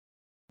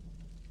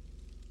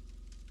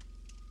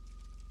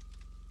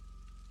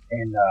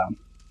and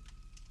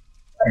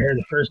I hear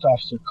the first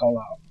officer call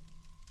out,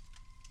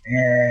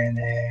 and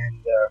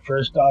then the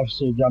first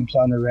officer jumps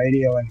on the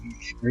radio and he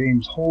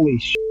screams, "Holy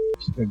shit,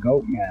 it's the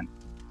goat man!"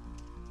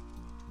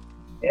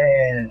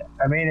 And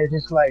I mean, it's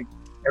just like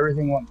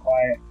everything went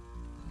quiet,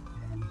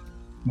 and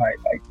I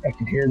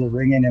could hear the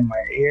ringing in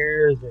my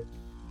ears, and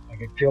I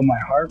could feel my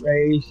heart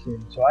race,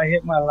 and so I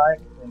hit my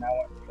lights and I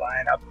went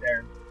flying up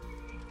there.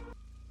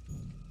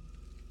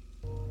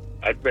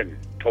 I've been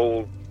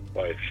told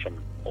by some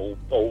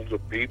older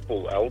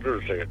people,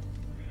 elders, that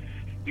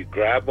you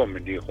grab them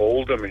and you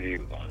hold them and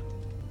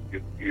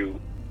you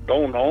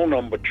don't own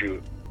them, but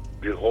you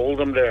hold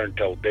them there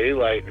until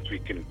daylight. If you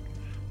can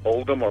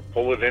hold them or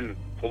pull them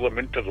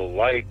into the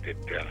light, it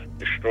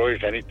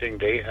destroys anything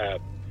they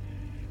have,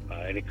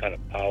 any kind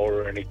of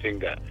power, anything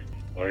they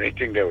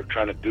were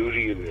trying to do to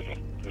you.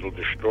 It'll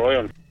destroy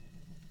them.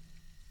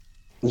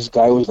 This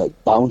guy was like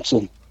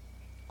bouncing,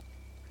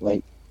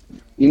 like,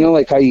 you know,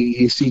 like how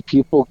you see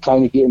people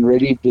kind of getting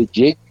ready to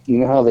jig, you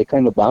know how they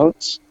kind of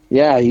bounce?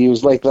 Yeah, he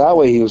was like that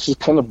way. He was just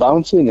kind of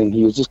bouncing, and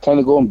he was just kind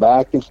of going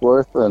back and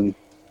forth on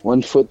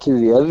one foot to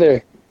the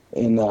other.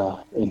 And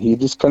he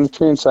just kind of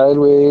turned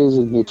sideways,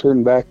 and he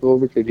turned back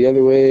over to the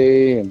other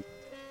way, and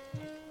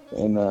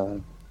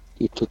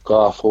he took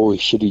off. Holy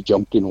shit, he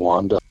jumped in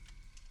Wanda.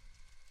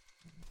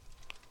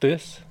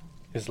 This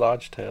is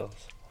Lodge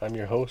Tales. I'm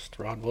your host,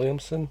 Rod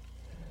Williamson,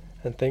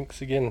 and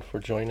thanks again for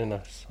joining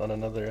us on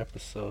another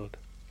episode.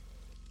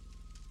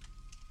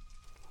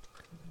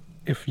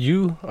 If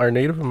you are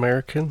Native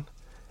American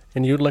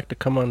and you'd like to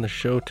come on the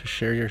show to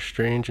share your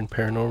strange and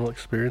paranormal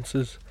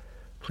experiences,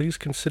 please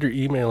consider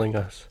emailing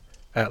us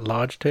at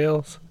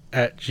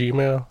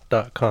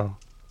lodgetales@gmail.com.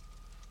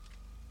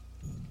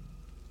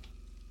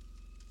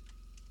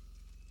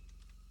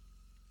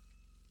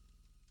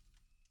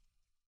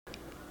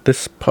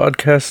 This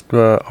podcast,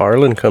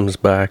 Arlin comes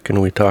back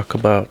and we talk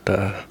about,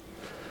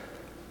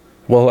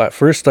 well, at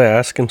first I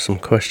asked him some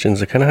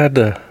questions. I kind of had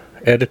to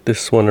edit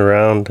this one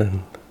around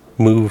and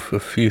move a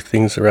few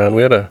things around.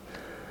 We had a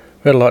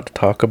lot to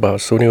talk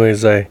about. So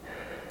anyways, I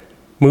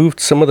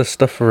moved some of the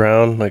stuff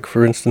around. Like,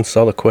 for instance,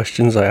 all the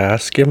questions I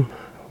asked him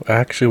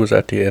actually was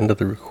at the end of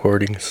the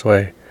recording. So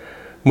I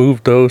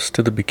moved those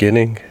to the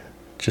beginning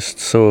just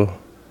so,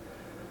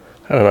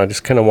 I don't know, I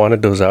just kind of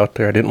wanted those out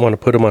there. I didn't want to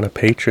put them on a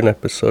Patreon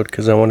episode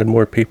because I wanted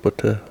more people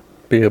to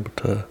be able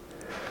to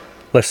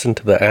listen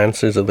to the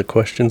answers of the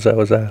questions I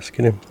was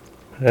asking him.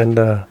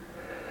 And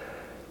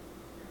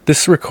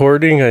this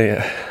recording,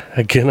 I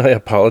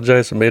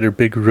apologize. I made a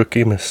big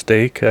rookie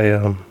mistake.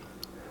 I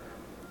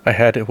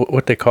had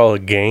what they call a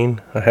gain.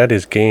 I had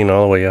his gain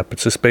all the way up.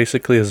 It's just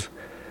basically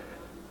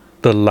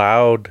the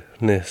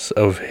loudness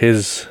of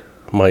his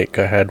mic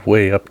I had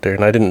way up there,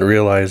 and I didn't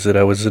realize that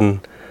I was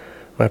in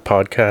my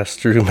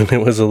podcast room and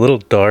it was a little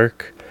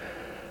dark.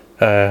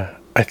 I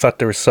thought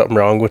there was something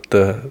wrong with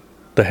the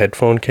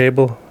headphone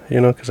cable,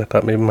 because I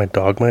thought maybe my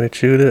dog might have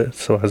chewed it.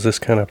 So I was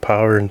just kind of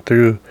powering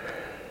through,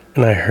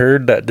 and I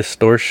heard that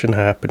distortion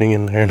happening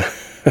in there, and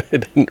I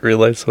didn't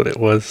realize what it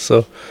was.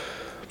 So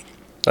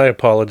I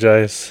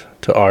apologize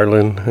to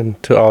Arlin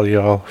and to all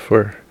y'all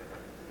for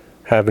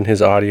having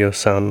his audio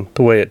sound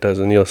the way it does,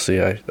 and you'll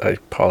see. I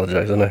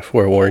apologize, and I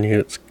forewarn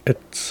you,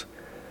 it's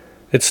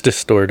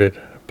distorted,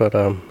 but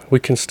we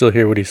can still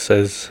hear what he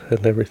says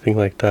and everything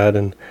like that.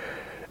 And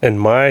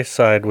my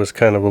side was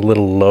kind of a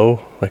little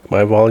low, like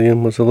my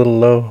volume was a little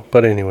low.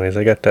 But anyways,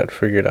 I got that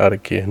figured out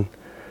again.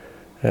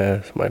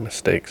 It's my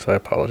mistake, so I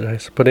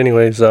apologize. But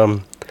anyways,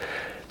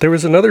 there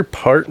was another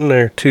part in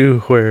there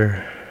too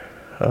where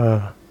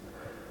I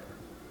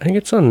think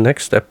it's on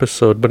next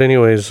episode. But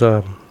anyways,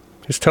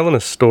 he's telling a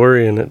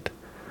story, and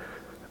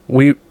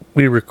we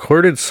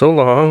recorded so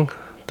long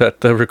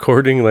that the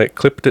recording like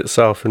clipped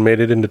itself and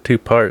made it into two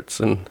parts.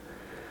 And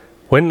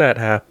when that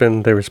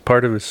happened, there was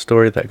part of his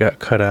story that got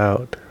cut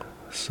out.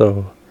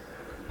 So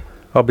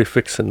I'll be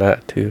fixing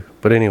that too.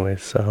 But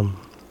anyways,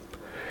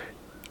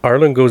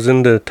 Arlen goes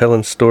into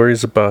telling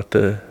stories about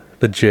the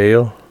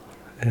jail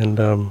and,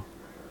 a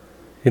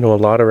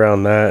lot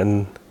around that,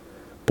 and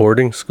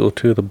boarding school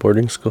too, the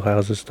boarding school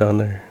houses down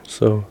there.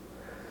 So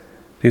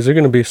these are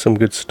going to be some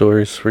good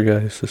stories for you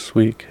guys this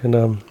week.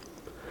 And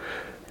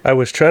I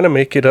was trying to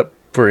make it up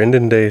for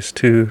Indian days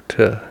too,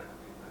 to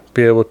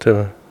be able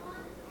to,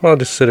 well,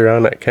 just sit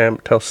around at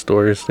camp, tell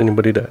stories to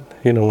anybody that,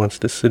 wants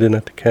to sit in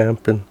at the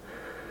camp and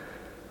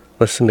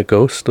listen to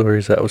ghost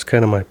stories. That was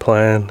kind of my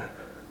plan.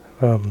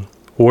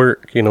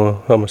 Work, I'm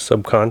a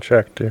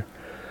subcontractor,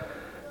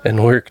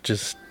 and work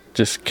just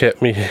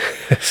kept me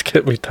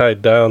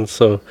tied down.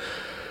 So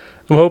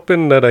I'm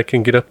hoping that I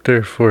can get up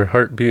there for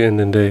Heartbeat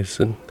Indian Days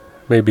and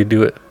maybe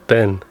do it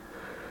then.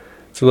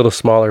 It's a little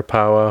smaller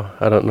powwow.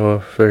 I don't know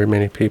if very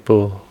many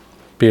people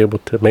be able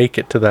to make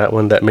it to that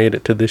one that made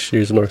it to this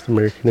year's North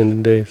American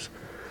Indian Days.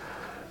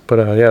 But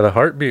the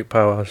Heartbeat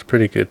powwow is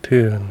pretty good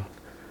too, and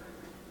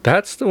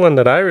that's the one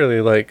that I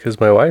really like because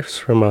my wife's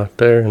from out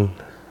there, and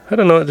I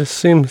don't know, it just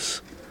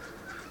seems,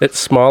 it's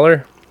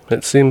smaller.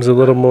 It seems a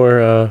little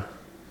more, I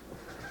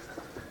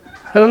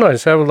don't know, I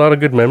just have a lot of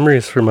good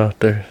memories from out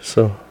there.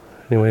 So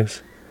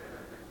Anyways,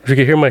 if you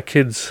can hear my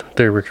kids,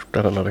 I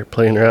don't know, they're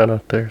playing around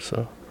out there,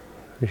 so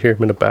if you hear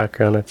them in the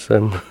background, it's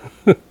them.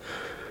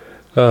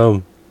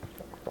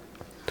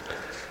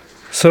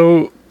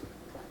 So,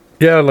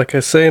 yeah, like I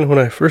was saying, when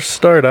I first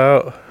start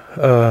out,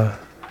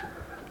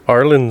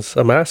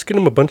 I'm asking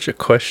him a bunch of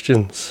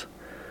questions,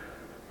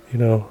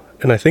 and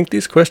I think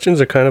these questions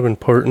are kind of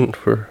important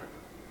for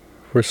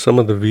some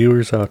of the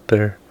viewers out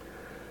there.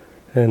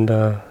 And,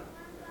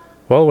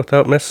 well,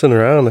 without messing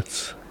around,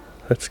 let's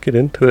get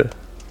into it.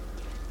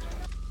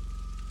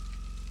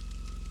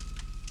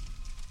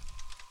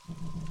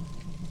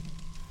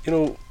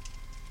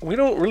 We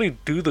don't really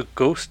do the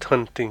ghost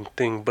hunting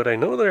thing, but I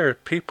know there are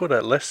people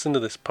that listen to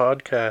this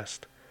podcast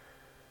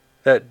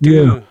that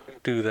do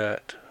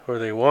that, or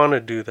they want to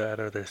do that,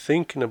 or they're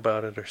thinking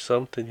about it or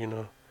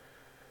something.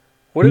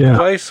 What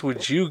advice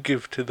would you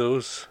give to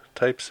those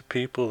types of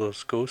people,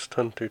 those ghost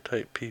hunter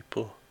type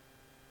people?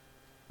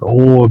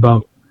 Oh,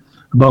 about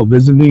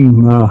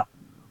visiting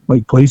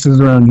like places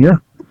around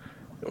here?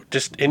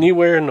 Just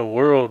anywhere in the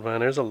world, man.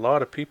 There's a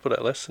lot of people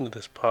that listen to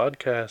this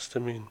podcast. I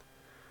mean,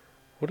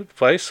 what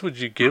advice would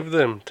you give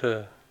them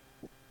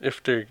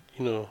if they're,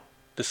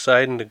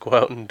 deciding to go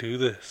out and do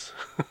this?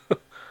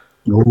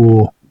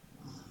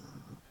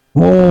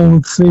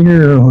 Let's see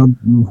here. I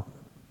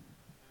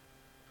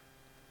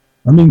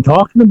mean,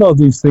 talking about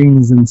these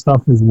things and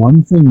stuff is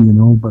one thing,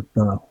 but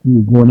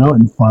going out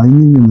and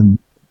finding them and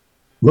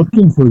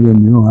looking for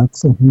them,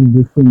 that's a whole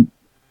different.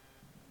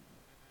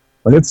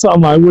 But it's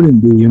something I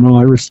wouldn't do,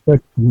 I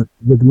respect what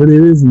it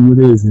is and what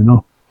it is,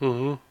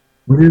 Mm-hmm.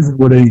 What is it,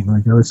 what ain't.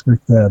 Like, I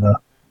respect that.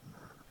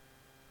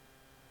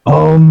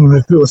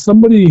 If it was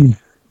somebody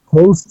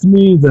close to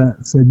me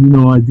that said,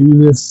 I do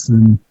this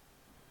and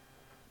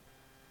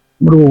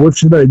what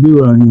should I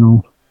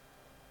do?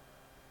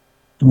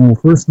 Well,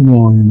 first of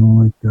all,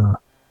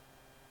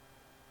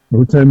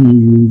 every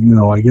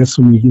time I guess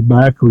when you get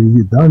back or you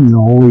get done,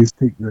 always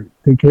take care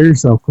of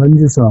yourself, cleanse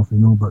yourself,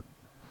 but at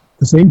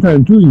the same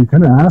time too, you're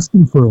kind of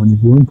asking for it when you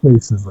go in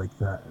places like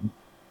that and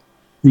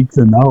seek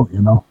them out,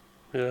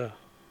 Yeah.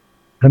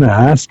 Kind of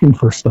asking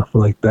for stuff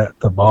like that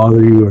to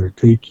bother you or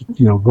take,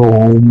 go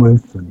home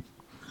with, and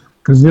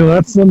because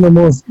that's one of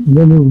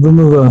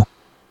the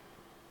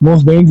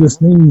most dangerous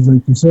things,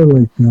 like you said,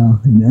 like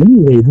in any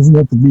way. It doesn't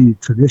have to be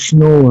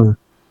traditional or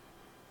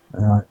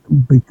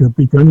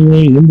any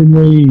way, Indian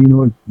way,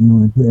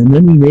 in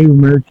any Native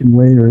American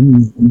way or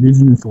any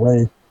indigenous way.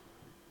 It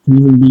can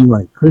even be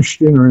like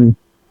Christian or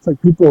it's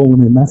like people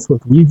when they mess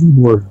with Ouija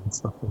boards and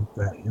stuff like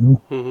that,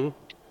 Mm-hmm.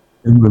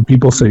 And when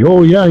people say,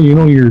 "Oh yeah,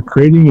 you're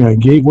creating a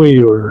gateway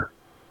or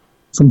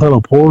some type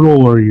of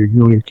portal, or you're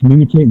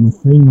communicating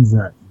with things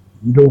that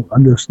you don't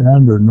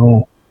understand or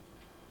know,"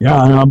 yeah,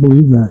 I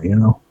believe that,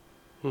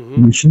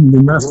 Mm-hmm. You shouldn't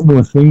be messing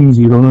with things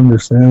you don't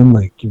understand.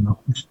 Like,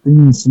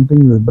 some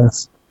things are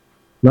best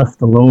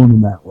left alone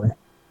in that way.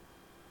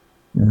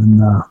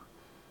 And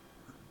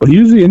but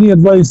usually, any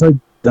advice I'll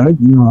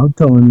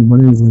tell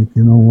anybody is like,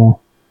 well,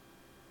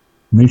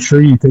 make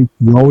sure you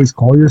always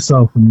call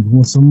yourself when you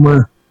go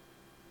somewhere.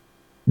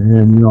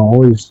 And,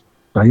 always,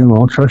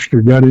 trust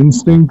your gut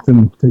instinct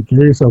and take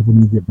care of yourself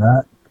when you get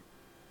back.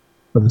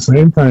 But at the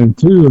same time,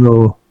 too,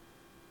 though,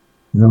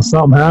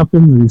 something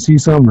happens or you see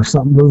something or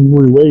something doesn't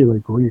go your way,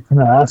 like, well, you're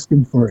kind of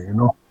asking for it,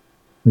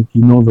 Like,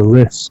 the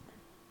risk.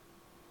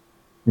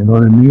 You know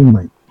what I mean?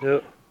 Like,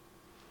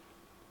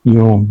 yeah.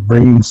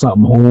 Bringing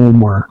something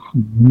home or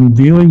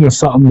dealing with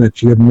something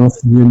that you have no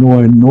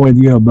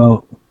idea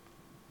about.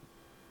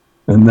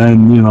 And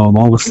then,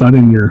 all of a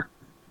sudden you're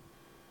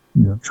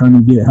trying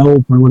to get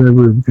help or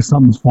whatever because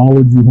something's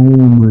followed you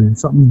home or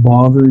something's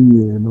bothering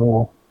you,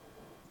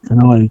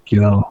 kind of like,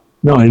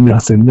 no, I'm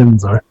not saying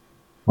Indians are.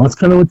 Well, that's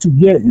kind of what you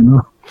get,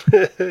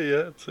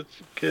 Yeah, that's what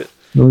you get.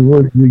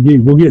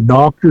 We'll get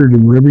doctored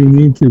and whatever you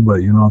need to,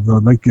 but,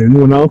 like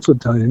anyone else would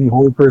tell you, any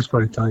holy person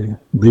would tell you,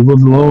 leave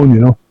them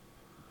alone,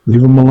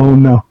 Leave them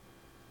alone now.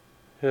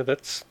 Yeah,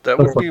 that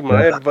would be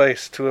my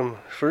advice to him.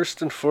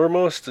 First and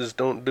foremost is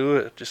don't do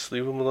it. Just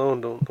leave him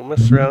alone. Don't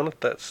mess around with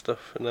that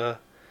stuff. And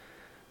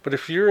but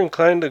if you're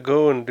inclined to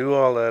go and do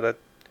all that,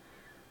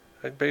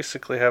 I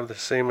basically have the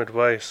same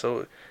advice.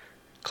 So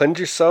cleanse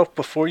yourself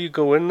before you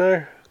go in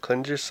there.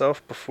 Cleanse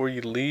yourself before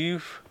you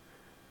leave.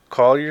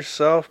 Call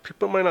yourself.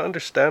 People might not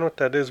understand what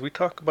that is. We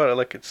talk about it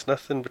like it's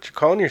nothing, but you're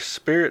calling your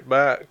spirit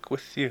back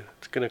with you.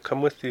 It's going to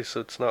come with you, so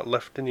it's not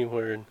left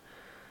anywhere. And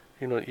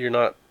you're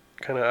not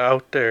kind of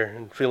out there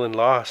and feeling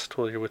lost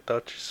while you're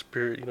without your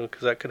spirit,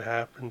 because that could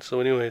happen. So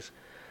anyways,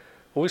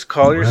 always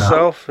call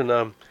yourself.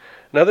 And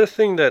another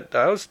thing that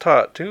I was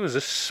taught too is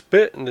just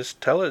spit and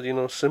just tell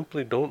it,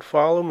 simply don't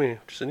follow me.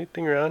 If there's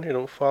anything around here,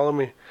 don't follow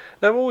me.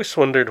 And I've always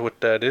wondered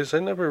what that is. I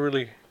never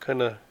really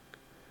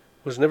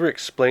was never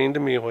explained to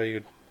me why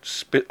you'd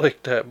spit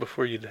like that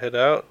before you'd head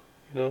out,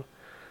 Yeah.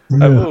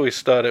 I've always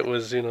thought it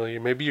was,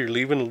 maybe you're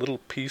leaving a little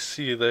piece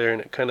of you there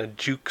and it kind of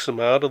jukes them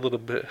out a little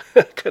bit.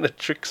 Kind of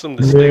tricks them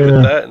to stay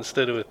with that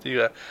instead of with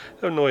you. I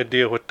have no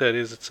idea what that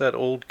is. It's that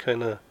old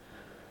kind of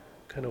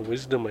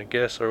wisdom, I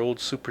guess, or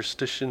old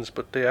superstitions,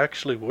 but they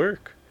actually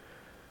work.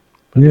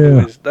 But Yeah.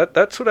 anyways,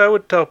 that's what I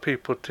would tell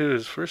people too.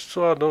 Is first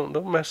of all,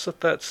 don't mess with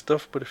that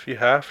stuff. But if you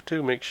have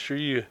to, make sure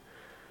you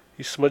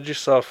smudge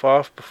yourself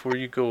off before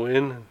you go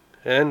in,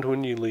 and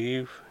when you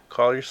leave,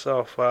 call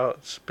yourself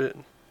out, spit.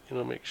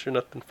 Make sure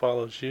nothing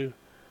follows you.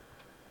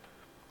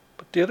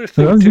 But the other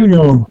thing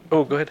too.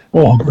 Oh, go ahead.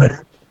 Oh,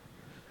 but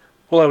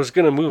Well, I was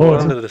gonna move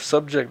on to the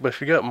subject, but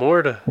if you got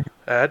more to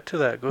add to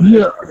that, go ahead.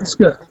 yeah, it's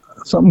got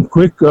something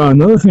quick.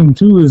 Another thing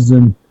too is,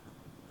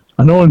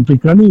 I know in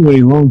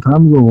Picanyway a long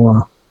time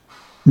ago,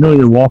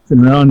 you're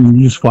walking around and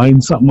you just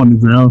find something on the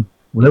ground,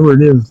 whatever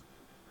it is.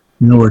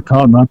 We're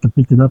taught not to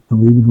pick it up, to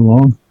leave it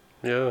alone.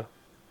 Yeah.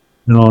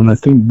 And I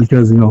think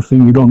because you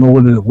don't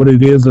know what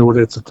it is or what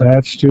it's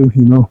attached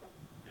to.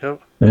 Yep.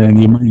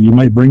 And you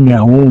might bring that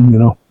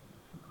home.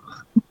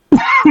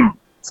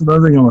 So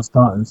another thing I was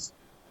taught is,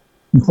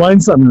 you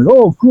find something like,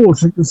 oh, cool,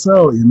 check this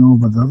out.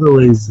 But the other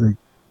ways, like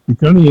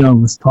I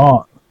was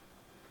taught,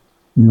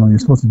 you're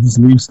supposed to just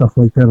leave stuff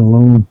like that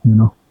alone.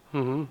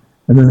 Mm-hmm.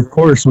 And then, of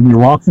course, when you're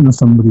walking to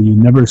somebody, you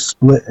never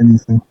split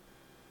anything.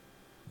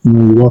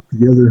 You walk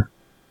together.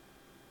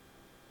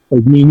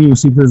 Like me and you,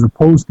 see if there's a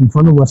post in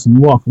front of us and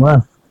you walk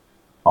left,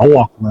 I'll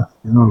walk left,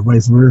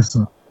 vice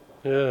versa.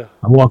 Yeah.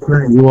 I walk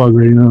right, you walk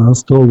right. I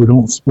was told we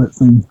don't split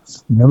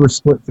things. You never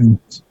split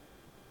things.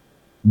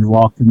 You're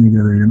walking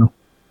together, Yeah,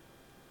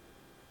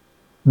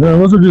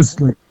 those are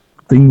just like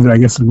things that I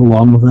guess that go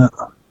along with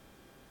that.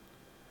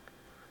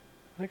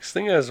 Next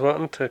thing I was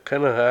wanting to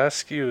kind of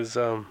ask you is,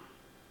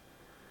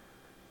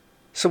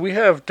 so we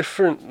have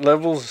different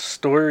levels of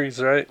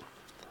stories, right?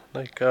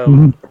 Like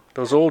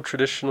those old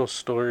traditional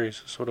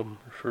stories is what I'm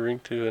referring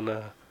to,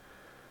 and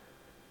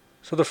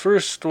so the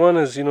first one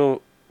is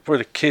for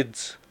the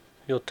kids.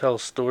 You'll tell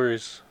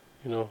stories,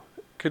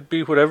 could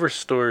be whatever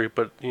story,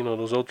 but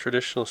those old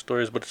traditional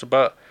stories. But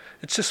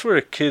it's just for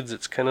the kids.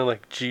 It's kind of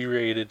like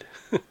G-rated.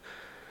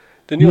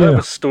 Then you'll have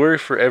a story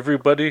for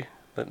everybody.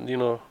 That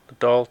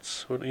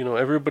adults.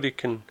 Everybody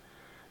can.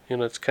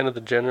 It's kind of the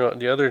general.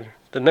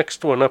 The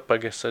next one up, I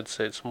guess I'd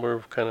say it's more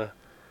of kind of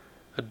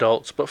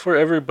adults, but for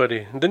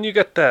everybody. And then you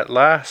get that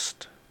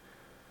last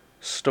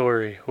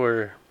story,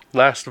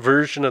 last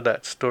version of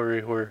that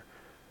story, where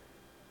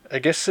I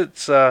guess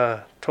it's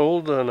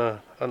told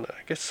on I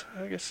guess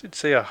you'd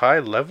say a high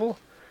level,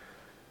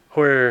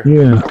 where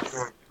you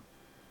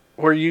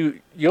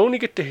only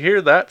get to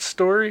hear that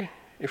story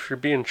if you're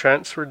being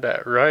transferred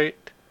that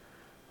right,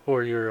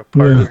 or you're a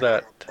part of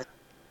that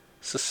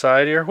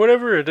society, or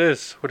whatever it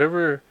is,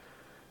 whatever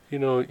you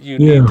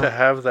need to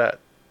have that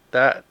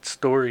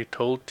story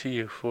told to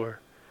you for.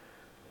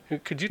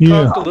 Could you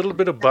talk a little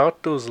bit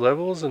about those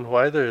levels and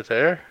why they're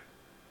there?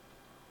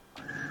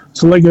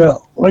 So like a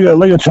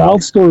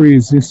child story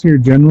is just your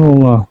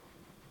general,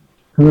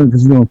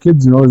 because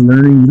kids are always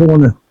learning. You don't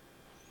want to,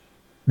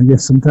 I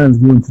guess, sometimes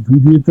go into too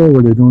detail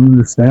where they don't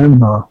understand.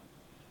 Don't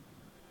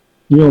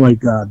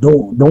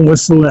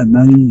whistle at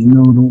night.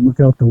 Don't look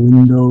out the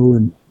window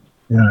and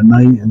at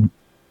night and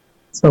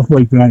stuff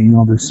like that.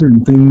 There's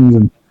certain things,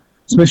 and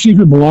especially if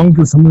you belong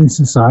to some of these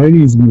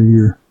societies where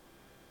you're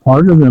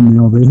part of them,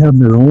 they have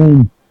their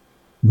own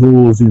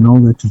rules,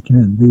 that you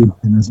can't do.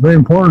 And it's very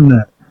important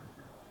that,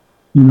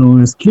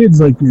 as kids,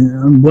 like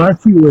on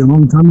Blackfeet Way a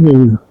long time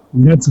ago,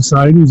 we had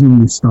societies when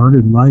we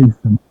started life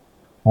and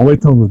all the way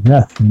till the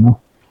death,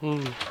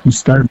 You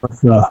start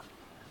with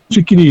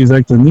chickadees,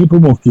 like the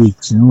Nipomo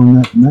cakes,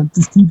 and that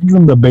just teaches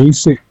them the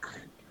basic,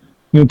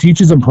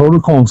 teaches them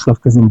protocol and stuff,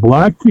 because in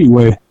Blackfeet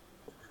Way,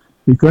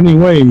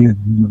 you're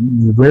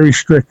very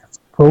strict.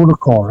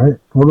 Protocol, right?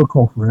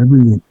 Protocol for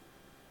everything.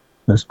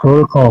 There's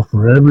protocol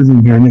for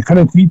everything here, and it kind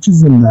of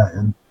teaches them that.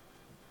 And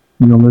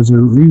there's a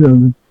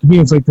reason. To me,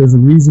 it's like there's a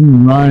reason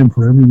and rhyme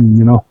for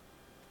everything,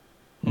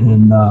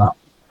 And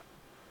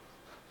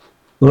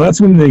so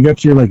that's when they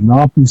got your like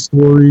Napi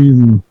stories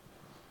and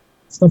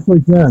stuff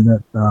like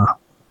that. That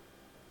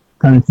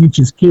kind of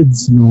teaches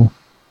kids,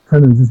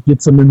 kind of just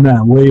gets them in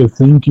that way of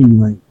thinking.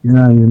 Like,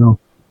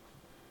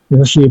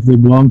 especially if they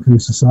belong to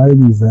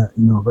societies that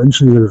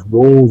eventually there's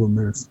roles and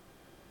there's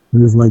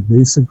like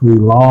basically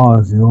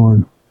laws,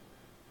 and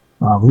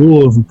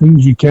rules and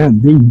things you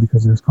can't do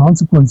because there's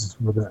consequences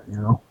for that,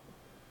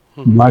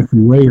 Blackfeet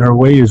Way, our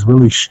way is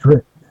really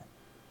strict.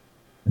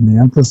 And they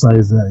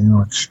emphasize that,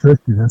 it's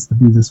strict. It has to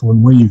be this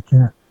one way. You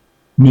can't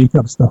make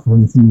up stuff or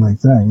anything like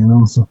that,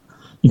 So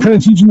you're kind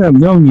of teaching them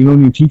young,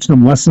 and you teach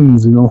them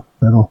lessons,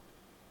 that'll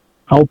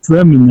help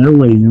them in their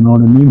way, you know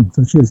what I mean?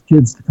 Especially as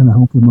kids to kind of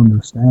help them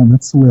understand.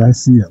 That's the way I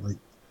see it. Like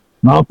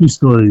Napi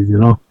stories,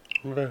 Yeah.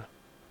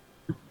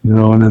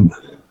 And then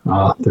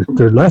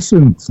their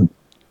lessons, and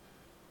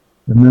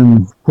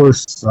then of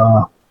course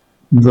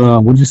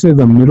what'd you say,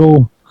 the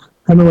middle,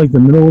 kind of like the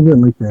middle of it,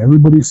 like the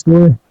everybody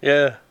story.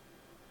 Yeah.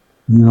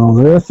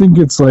 There I think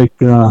it's like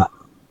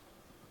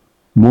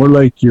more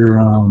like your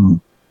I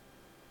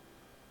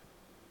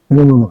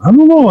don't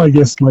know. I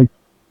guess like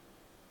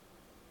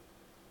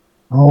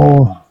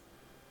I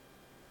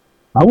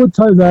would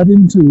tie that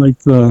into like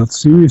the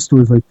serious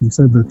stories, like you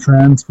said, the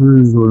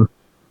transfers or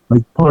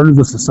like part of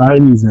the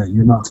societies that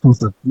you're not supposed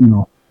to,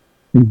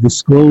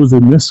 disclose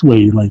in this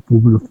way, like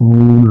over the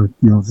phone, or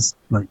just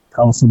like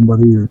tell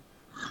somebody, or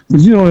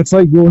because it's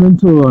like going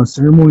into a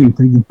ceremony and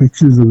taking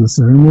pictures of the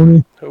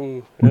ceremony,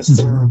 Oh, which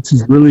is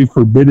really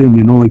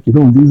forbidden. Like you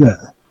don't do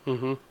that.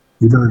 mm-hmm.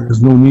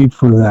 There's no need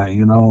for that.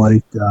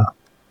 It's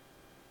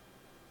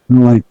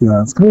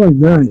kind of like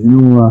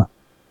that.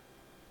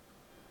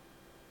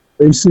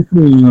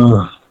 Basically,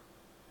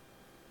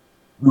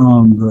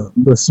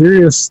 the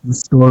serious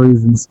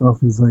stories and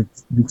stuff is like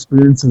the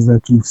experiences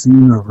that you've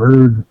seen or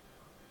heard,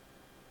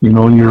 in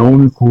your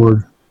own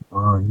accord.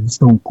 You just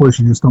don't push.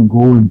 You just don't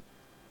go and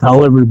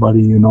tell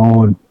everybody,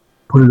 and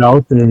put it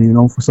out there.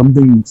 For some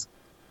things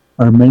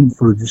are meant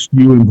for just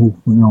you and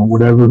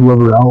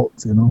whoever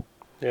else.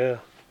 Yeah.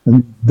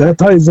 And that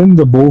ties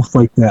into both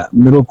like that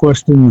middle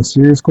question and the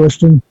serious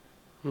question.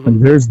 Mm-hmm. Like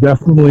there's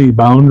definitely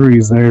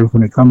boundaries there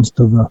when it comes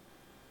to the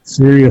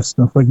serious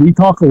stuff. Like we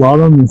talk a lot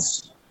on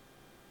this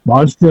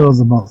Lodge Tales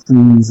about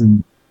things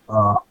and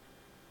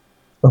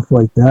stuff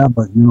like that,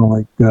 but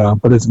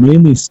but it's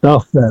mainly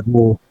stuff that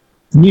will,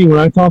 to me, when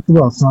I talk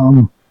about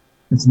something,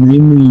 it's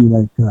mainly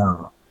like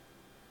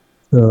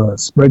to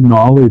spread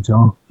knowledge,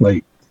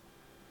 like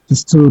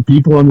just so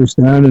people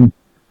understand. And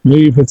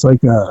maybe if it's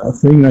like a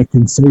thing I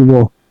can say,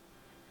 well,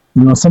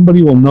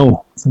 somebody will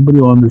know,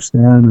 somebody will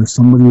understand, or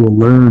somebody will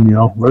learn,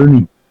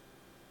 learning.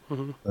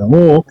 Mm-hmm.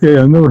 Oh, okay,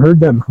 I've never heard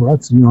that before.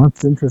 That's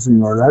that's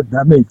interesting, or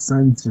that makes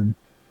sense. And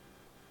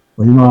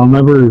but I'll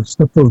never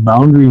step those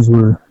boundaries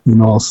where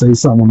I'll say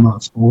something I'm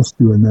not supposed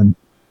to, and then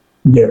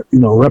get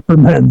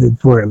reprimanded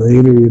for it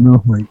later.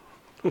 Like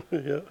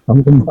Yeah.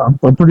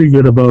 I'm pretty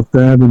good about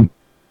that. And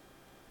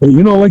but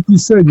like you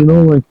said,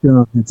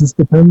 it just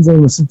depends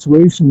on the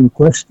situation, the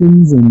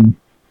questions, and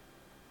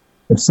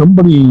if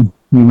somebody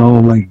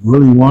like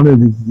really wanted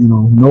to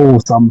know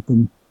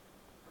something.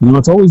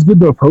 It's always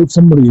good to approach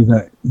somebody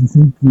that you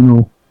think,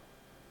 can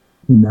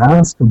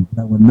ask them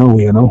that would know,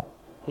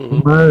 Mm-hmm.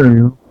 No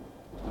matter,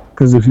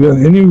 because if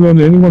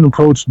anyone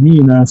approached me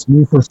and asked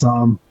me for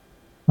something,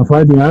 if I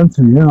had the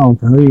answer, yeah, I'll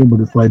tell you, but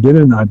if I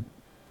didn't, I'd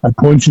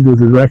point you to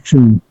the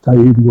direction, tell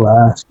you to go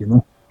ask,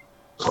 Yeah.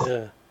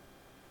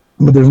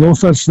 But there's no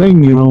such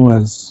thing,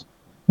 as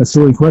a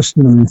silly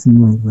question or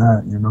anything like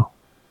that,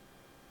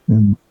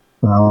 and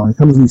when it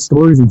comes to these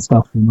stories and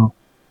stuff,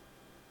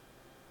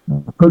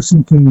 a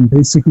person can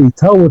basically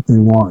tell what they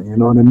want, you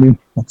know what I mean?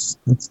 That's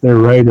their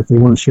right if they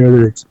want to share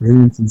their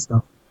experience and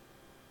stuff.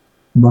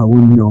 But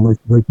when, like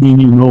me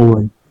and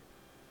like,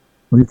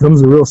 when it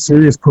comes to real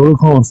serious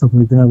protocol and stuff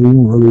like that, we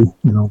won't really,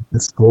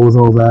 disclose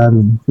all that,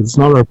 and it's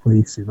not our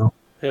place,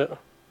 Yeah.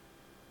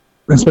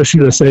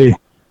 Especially to say,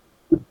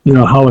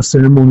 how a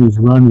ceremony is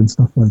run and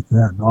stuff like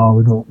that. No,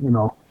 we don't,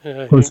 Yeah,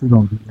 of course we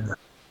don't do that.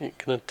 You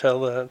can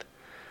tell that.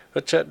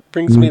 Which that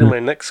brings me to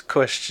my next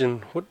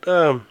question. What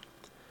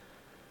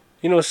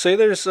say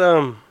there's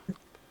some,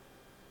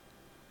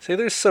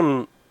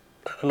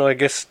 I don't know, I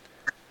guess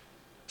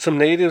some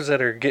natives that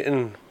are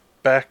getting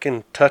back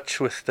in touch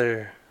with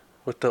the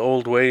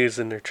old ways,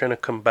 and they're trying to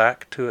come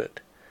back to it.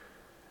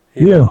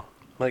 You know?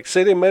 Like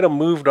say they might have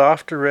moved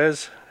off to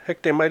res.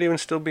 Heck, they might even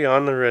still be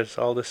on the res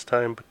all this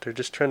time, but they're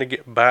just trying to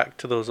get back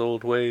to those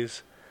old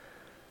ways.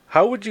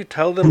 How would you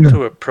tell them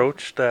to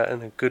approach that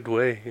in a good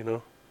way,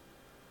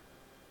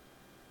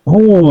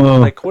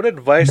 like what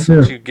advice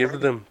would you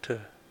give them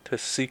to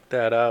seek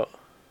that out?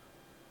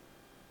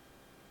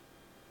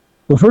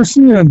 The first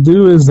thing I'd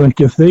do is, like,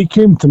 if they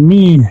came to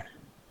me,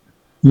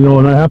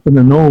 and I happen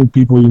to know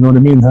people,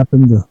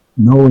 happen to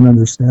know and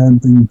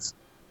understand things,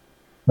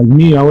 like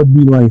me, I would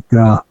be like,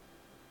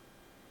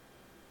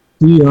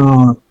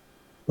 like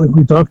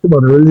we talked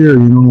about earlier,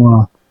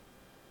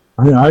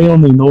 I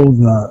only know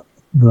the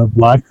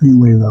Blackfeet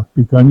way, the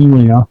Picanni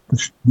way,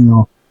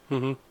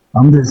 Mm-hmm.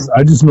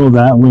 I just know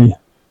that way.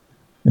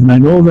 And I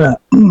know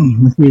that,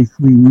 like we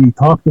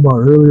talked about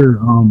earlier,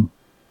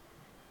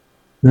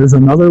 there's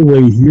another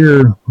way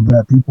here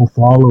that people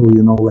follow,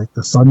 like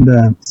the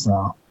Sundance,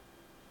 I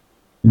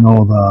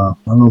don't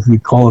know if you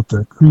call it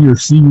the Cree or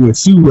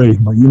Sioux way,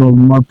 but,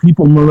 more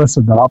people more or less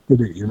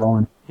adopted it,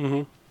 and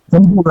Mm-hmm.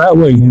 some people that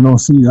way,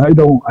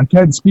 I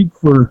can't speak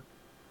for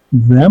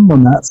them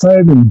on that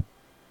side, and,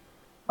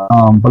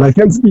 but I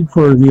can speak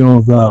for,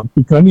 the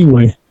Picanni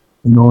way,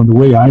 the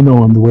way I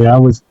know and the way I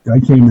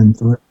came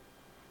into it.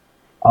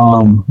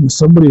 If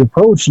somebody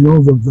approached, the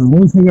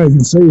only thing I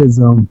can say is,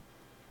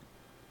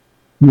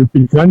 you're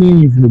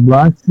Picanni, if you're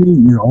Blackfeet,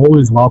 you're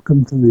always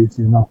welcome to these,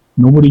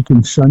 Nobody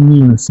can shun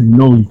you and say,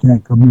 no, you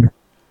can't come here.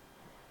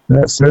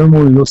 Those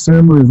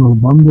ceremonies, those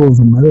bundles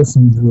and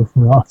medicines are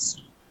for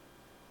us.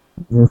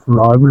 They're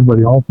for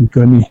everybody, all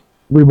Picanni.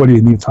 Everybody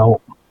needs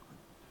help.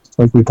 It's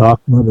like we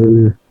talked about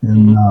earlier.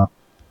 And,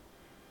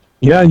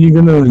 yeah, you're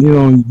gonna,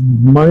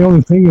 my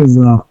only thing is,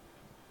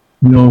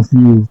 if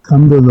you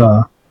come to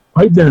the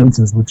pipe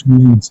dances, which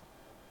means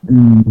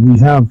we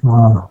have,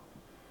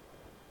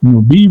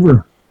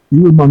 beaver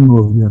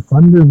bundles, we have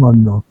thunder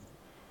bundles.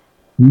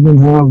 We even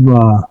have,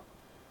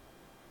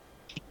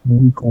 what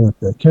do you call it,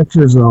 the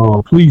catchers,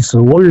 police,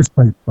 or warriors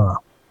pipe,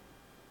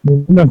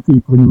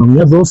 we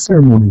have those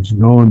ceremonies,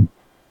 and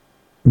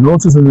You know,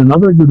 it's just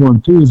another good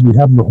one too is we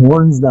have the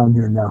horns down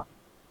here now.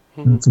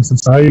 Mm-hmm. It's a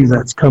society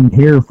that's come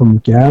here from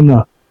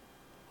Ghana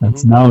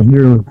that's now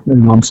here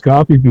in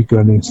Mscapi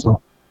Picani.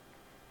 So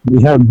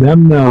we have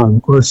them now. And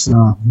of course, if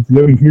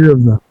you ever hear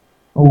of the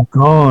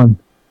Okan,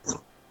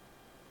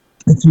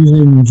 it's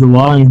usually in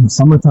July in the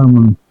summertime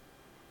when,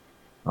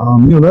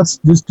 you know, that's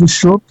just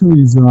show up to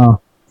these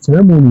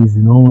ceremonies,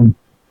 you know. And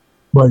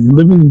but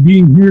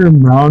being here in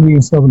Brownie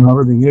and stuff and how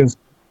everything is,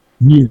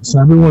 yes,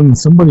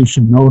 somebody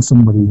should know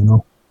somebody, you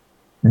know.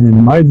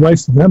 And my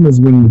advice to them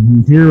is when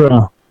you hear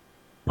a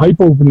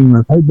pipe opening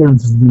or pipe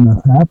dance is going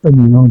to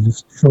happen, you know,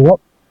 just show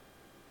up.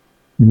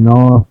 You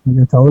know, I'm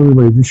going to tell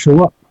everybody, just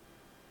show up,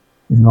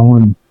 you know,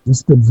 and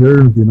just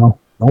observe, you know.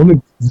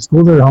 Just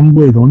go there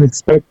humbly. Don't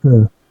expect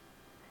to,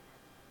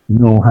 you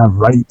know, have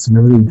rights and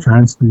everything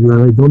transferred.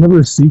 Right? Don't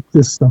ever seek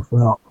this stuff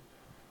out.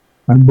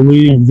 I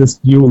believe this,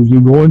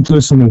 you go into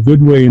this in a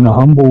good way, in a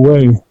humble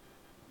way.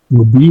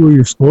 You'll be where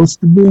you're supposed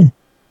to be,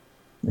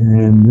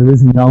 and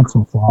everything else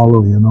will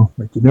follow, you know.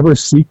 Like, you never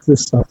seek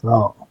this stuff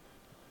out.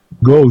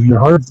 Go. If your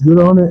heart's good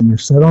on it and you're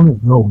set on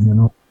it, go, you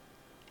know.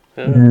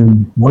 Yeah.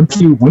 And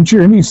once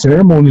you're in these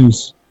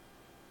ceremonies,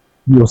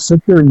 you'll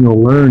sit there and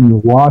you'll learn,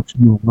 you'll watch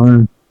and you'll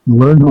learn. You'll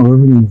learn how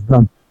everything's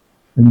done.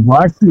 In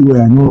Black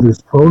Freeway, I know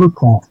there's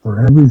protocol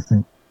for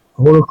everything.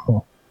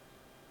 Protocol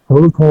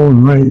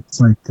and rights,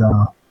 like,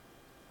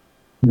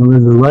 you know,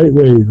 there's a right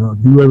way to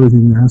do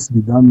everything that has to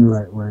be done the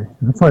right way.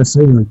 That's why I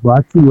say, like,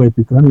 Black Freeway,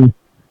 Picani,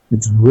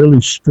 it's really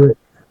strict.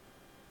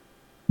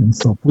 And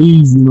so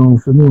please, you know,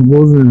 if anyone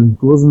goes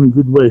in a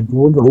good way,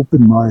 go with an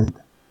open mind.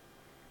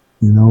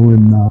 You know,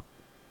 and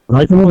but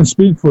I can only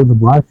speak for the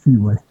Black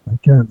Freeway. I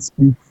can't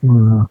speak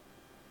for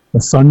the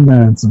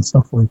Sundance and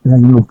stuff like that,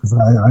 you know, because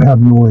I have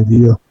no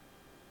idea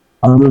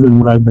other than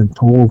what I've been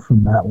told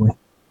from that way.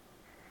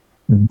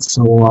 And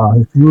so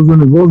if you were going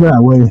to go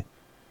that way,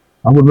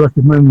 I would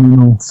recommend, you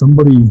know,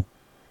 somebody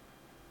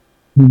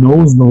who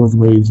knows those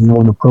ways, you know,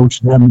 and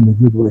approach them in a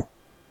good way.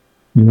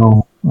 You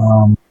know,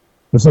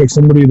 it's like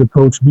somebody to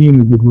approach me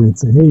in a good way and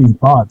say, hey,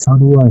 Bots, how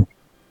do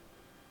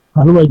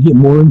I get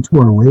more into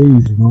our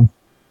ways, you know?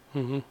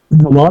 Mm-hmm.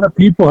 And a lot of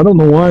people, I don't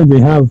know why, they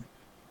have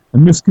a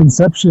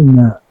misconception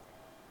that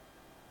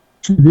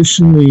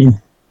traditionally, you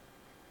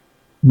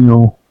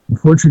know,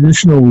 before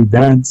traditional, we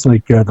dance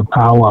like the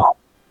powwow.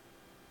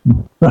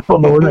 I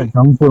don't know where that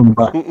comes from,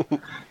 but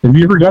have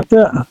you ever got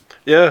that?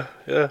 Yeah,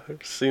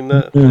 I've seen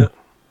that. Yeah.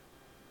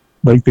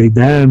 Like they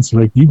dance,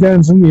 like you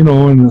dancing, you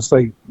know, and it's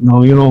like,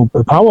 no, you know,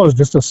 the powwow is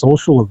just a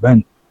social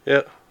event.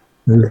 Yeah.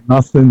 There's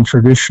nothing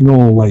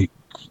traditional like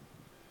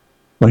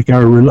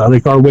our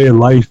way of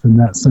life in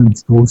that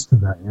sense goes to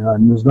that, you know,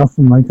 and there's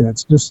nothing like that.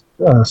 It's just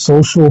a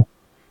social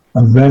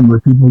event where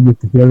people get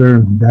together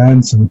and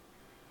dance and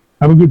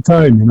have a good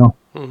time, you know.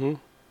 Mm-hmm.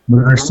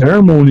 But our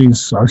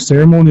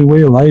ceremony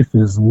way of life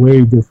is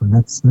way different.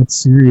 That's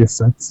serious.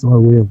 That's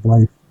our way of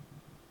life.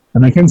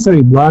 And I can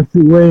say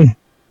Blackfeet way,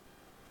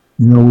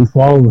 you know, we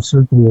follow the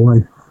circle of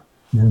life,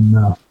 and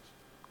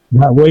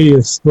that way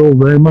is still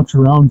very much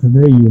around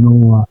today. You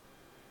know,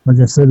 like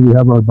I said, we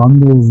have our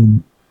bundles,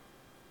 and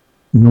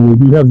you know, we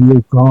do have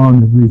the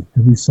Okan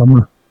every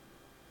summer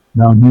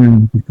down here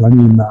in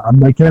Picani.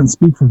 And I can't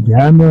speak for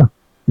Ghana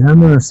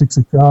or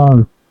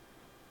Siksika.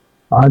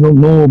 I don't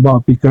know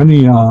about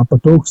Picani,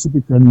 Patoksa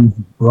Picani,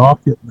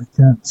 Rocket. I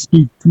can't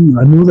speak to.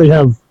 I know they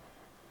have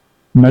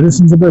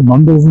medicines in their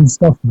bundles and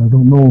stuff, but I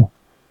don't know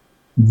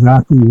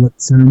exactly what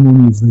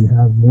ceremonies they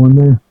have going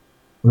there.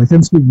 But I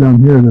can speak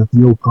down here that the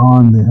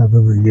Okan they have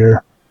every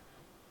year.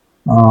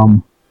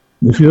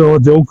 If you know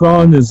what the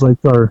Okan is,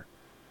 like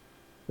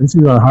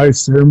basically our high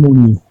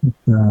ceremony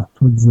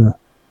towards the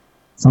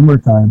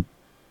summertime.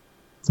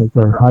 It's like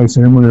our high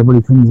ceremony.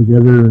 Everybody comes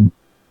together, and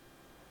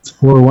it's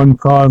for one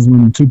cause.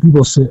 When two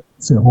people sit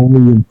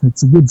holy, and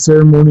it's a good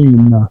ceremony,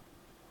 and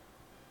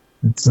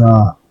it's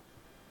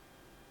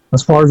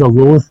as far as I'll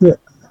go with it.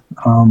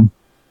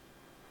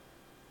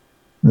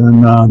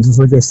 And just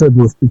like I said,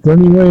 with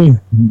Picani Way,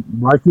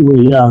 Rocky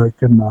Way, yeah, I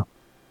can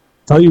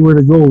tell you where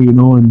to go, you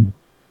know, and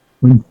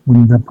when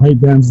the pipe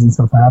dances and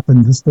stuff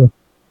happen, just to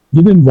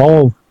get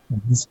involved.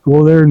 Just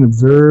go there and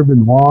observe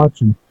and watch,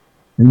 and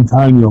in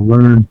time you'll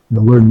learn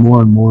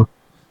more and more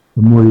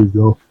the more you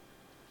go.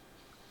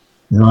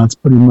 You know, it's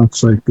pretty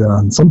much like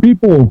some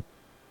people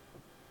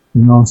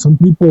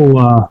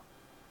are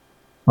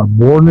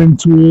born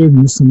into it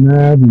and this and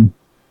that, and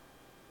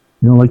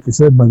you know, like you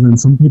said, but then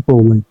some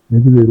people, like,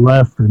 maybe they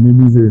left, or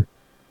maybe they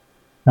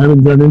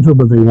haven't got into it,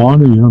 but they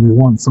want to, you know, they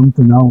want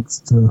something else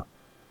to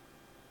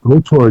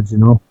go towards, you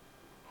know.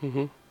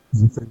 Mm-hmm.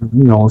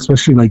 You know,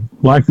 especially like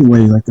Blackfeet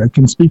Way, like I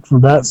can speak for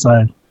that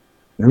side,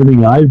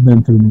 everything I've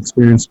been through and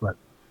experienced, but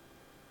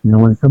you know,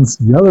 when it comes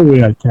to the other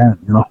way, I can't,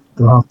 you know,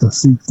 they'll have to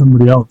seek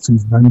somebody else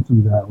who's been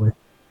through that way.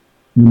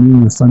 You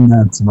mean the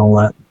Sundance and all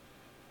that.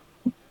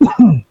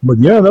 But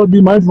yeah, that would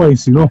be my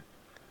advice, you know.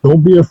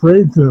 Don't be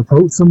afraid to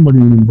approach somebody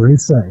and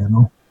embrace that, you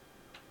know.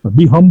 But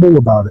be humble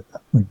about it.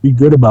 Like, be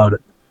good about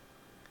it.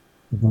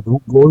 You know,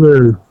 don't go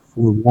there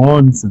for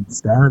wants and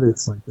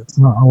status. Like, that's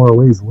not how our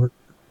ways work.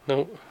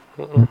 No.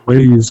 Our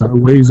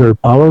ways are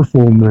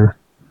powerful, and they're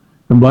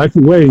in black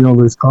and white.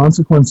 There's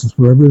consequences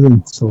for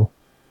everything. So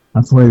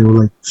that's why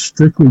we're like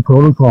strictly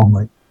protocol.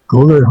 Like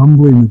go there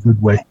humbly in a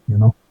good way.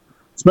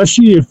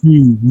 Especially if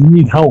you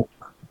need help.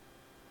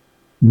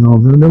 They'll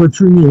never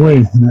turn you away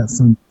in that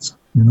sense.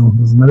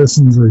 Those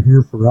medicines are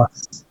here for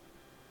us.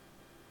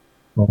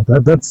 Well,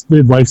 that's the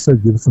advice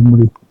I'd give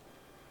somebody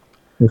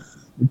if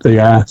they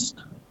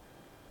asked.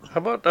 How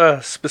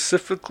about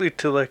specifically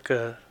to like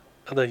the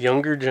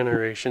younger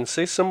generation?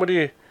 Say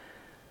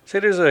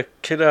there's a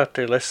kid out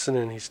there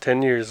listening, he's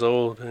 10 years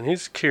old, and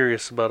he's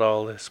curious about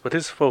all this, but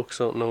his folks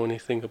don't know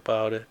anything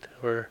about it.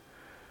 Or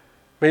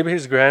maybe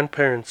his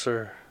grandparents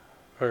or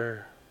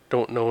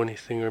don't know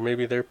anything, or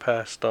maybe they're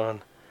passed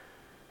on.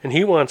 And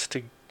he wants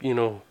to,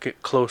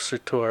 get closer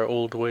to our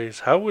old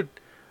ways. How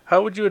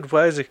would you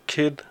advise a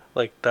kid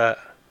like that?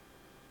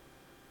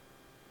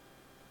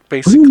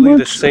 Basically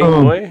the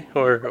same way,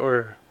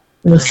 or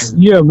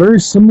yeah, very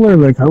similar.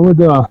 Like I would,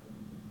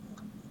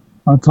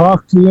 I'll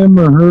talk to him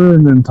or her,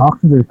 and then talk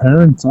to their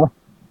parents.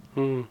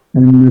 And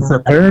if the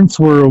parents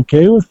were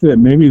okay with it,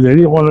 maybe they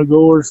didn't want to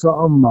go or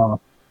something.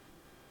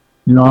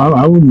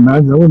 I wouldn't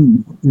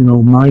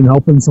mind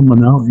helping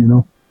someone out.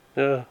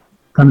 Yeah.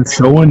 Kind of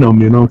showing them,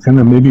 kind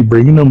of maybe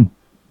bringing them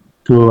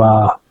to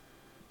a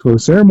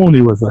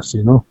ceremony with us,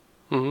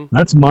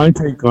 That's my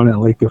take on it.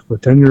 Like if a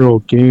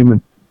 10-year-old came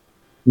and,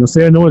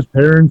 say I know his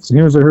parents,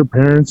 his or her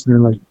parents, and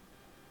they're like,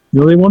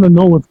 they want to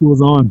know what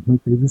goes on.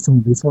 Like they just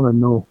want to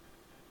know,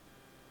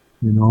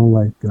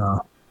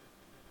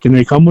 can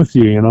they come with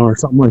you, or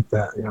something like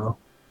that,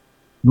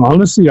 And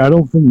honestly, I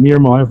don't think me or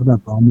my wife would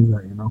have problems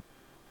with that,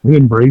 We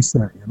embrace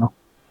that,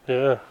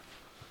 Yeah.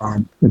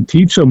 And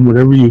teach them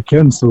whatever you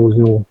can,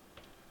 so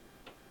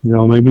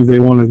maybe they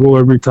want to go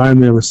every time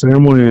they have a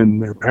ceremony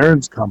and their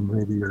parents come,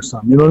 maybe, or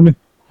something. You know what I mean?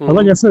 But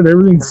like I said,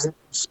 everything's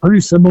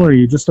pretty similar.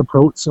 You just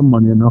approach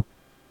someone, in a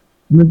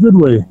good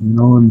way,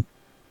 and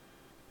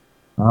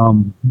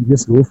you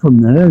just go from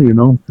there,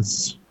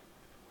 because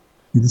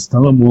you just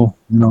tell them, well,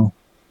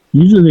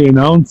 usually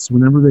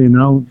whenever they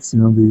announce,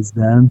 these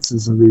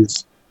dances or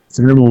these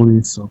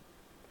ceremonies. So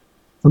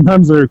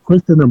sometimes they're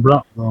quick and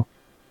abrupt, though.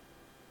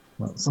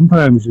 But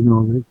sometimes, they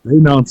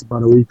announce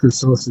about a week or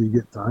so you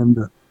get time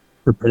to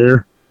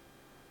prepare.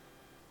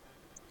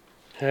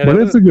 Yeah, but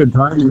it's a good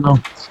time,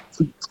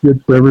 It's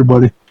good for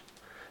everybody.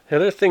 The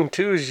other thing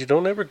too is you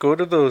don't ever go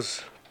to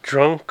those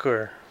drunk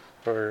or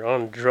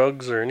on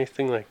drugs or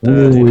anything like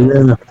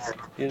that.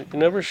 You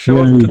never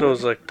show up to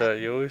those like that.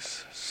 You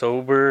always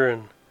sober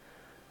and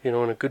in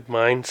a good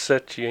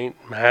mindset. You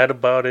ain't mad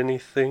about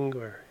anything,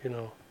 or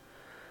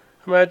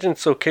imagine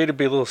it's okay to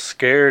be a little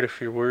scared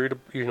if you're worried.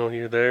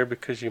 You're there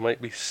because you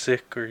might be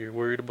sick, or you're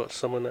worried about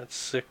someone that's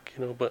sick.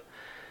 But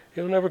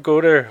you'll never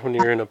go there when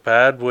you're in a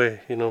bad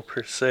way,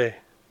 per se,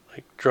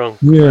 like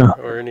drunk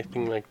or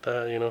anything like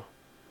that,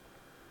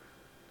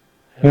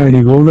 Yeah,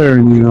 you go there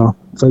and,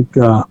 it's like,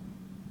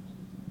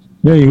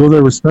 you go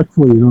there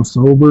respectfully,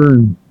 sober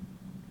and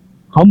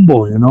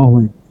humble,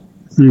 like,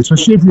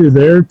 especially if you're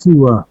there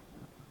to,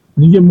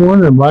 when you get more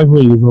than black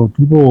way,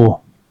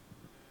 people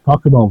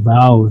talk about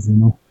vows,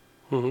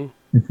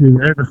 If you're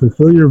there to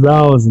fulfill your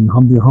vows and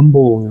be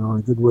humble, in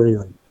a good way,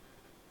 like,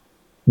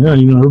 yeah,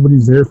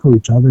 everybody's there for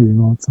each other,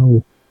 that's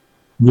how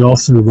we all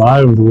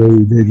survived the way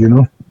we did,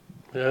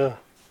 Yeah.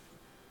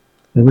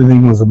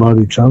 Everything was about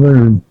each other,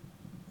 and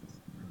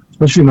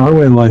especially in our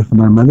way of life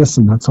and our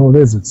medicine, that's how it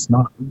is. It's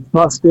not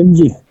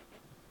stingy.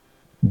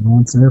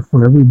 It's there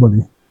for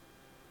everybody.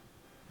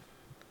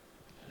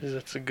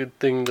 That's a good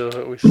thing, though,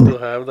 that we still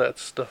have that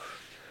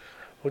stuff.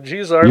 Well,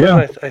 geez,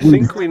 Arlin, I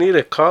think we need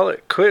to call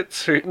it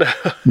quits right now.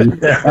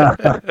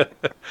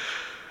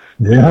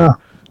 Yeah.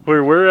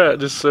 Where we're at,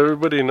 just so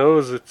everybody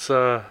knows, it's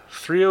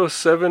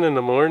 3:07 in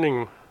the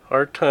morning,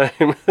 our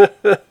time.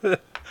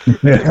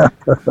 Yeah.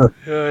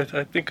 Yeah,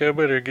 I think I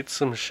better get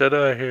some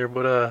shut-eye here,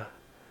 but,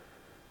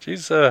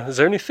 geez, is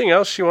there anything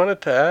else you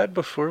wanted to add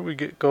before we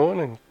get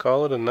going and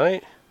call it a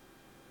night?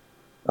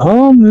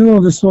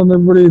 Just want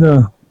everybody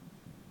to,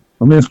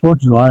 it's 4th of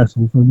July,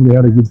 so if everybody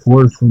had a good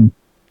 4th, and,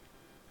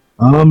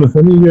 if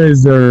any of you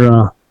guys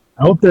are,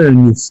 out there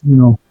and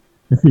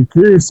if you're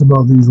curious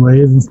about these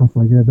ways and stuff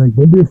like that, like,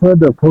 don't be afraid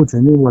to approach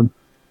anyone,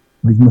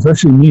 like,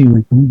 especially me,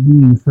 like, don't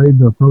be afraid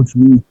to approach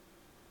me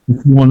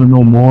if you want to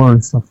know more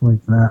and stuff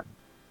like that.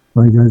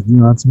 Like,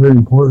 that's very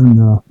important,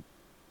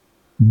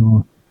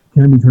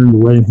 can't be turned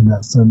away in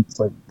that sense.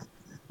 Like,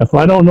 if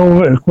I don't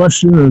know a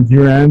question or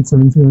your answer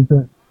or anything like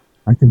that,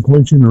 I can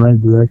point you in the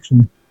right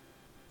direction.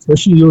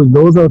 Especially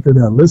those out there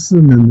that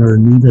listen and they're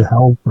in need of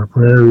help or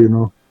prayer,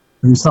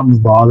 maybe something's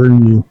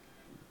bothering you,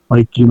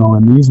 like,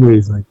 in these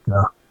ways, like,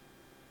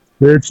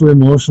 spiritually,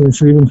 emotionally,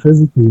 or even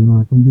physically,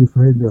 I can't be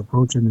afraid to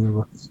approach any of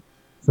us,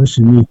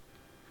 especially me.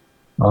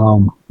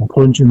 I'll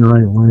point you in the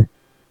right way.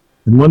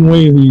 And one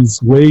way these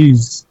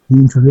ways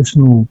being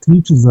traditional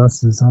teaches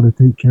us is how to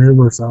take care of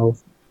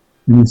ourselves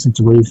in these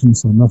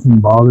situations so nothing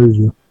bothers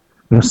you.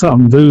 And if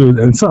something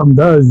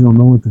does, you'll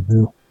know what to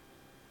do.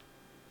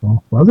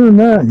 So other than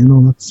that,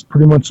 that's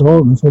pretty much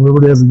all. Let's hope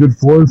everybody has a good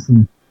 4th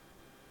and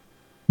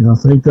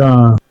thank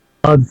God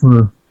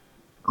for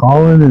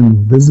calling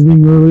and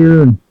visiting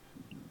earlier, and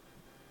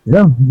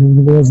yeah,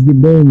 everybody has a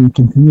good day, and we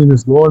continue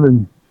this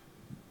going,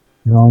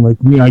 and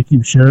like me, I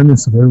keep sharing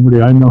this with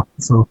everybody I know,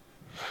 so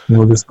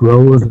this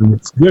grows, and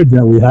it's good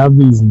that we have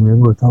these and we're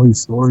able to tell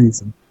these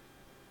stories, and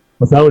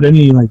without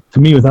any,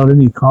 without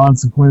any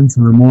consequence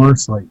or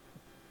remorse,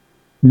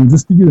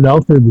 just to get it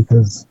out there,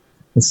 because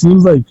it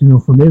seems like,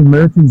 for Native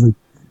Americans, like,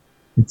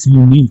 it's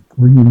unique.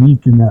 We're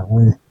unique in that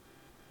way.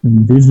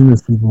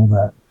 Indigenous people,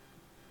 that,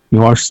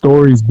 our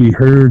stories be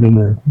heard,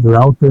 and they're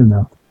out there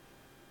now,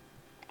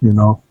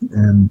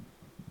 and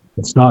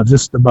it's not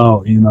just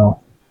about, I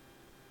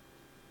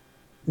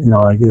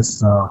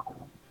guess,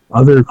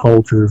 other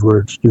cultures where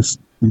it's just,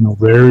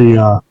 very,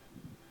 how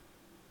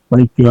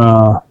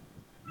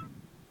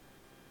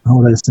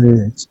would I say,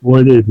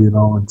 exploited,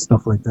 and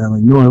stuff like that.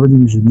 Like,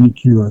 everything's unique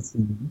here with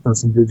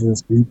us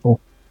Indigenous people,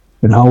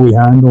 and how we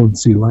handle and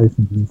see life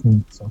and do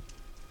things. So.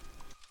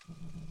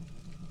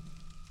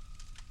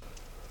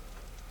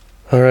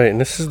 All right, and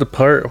this is the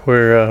part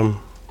where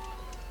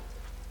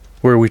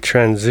we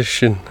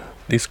transition.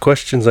 These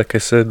questions, like I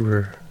said,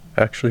 were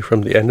actually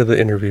from the end of the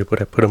interview,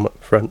 but I put them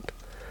up front.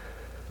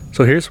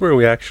 So here's where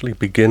we actually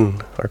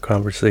begin our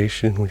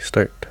conversation. We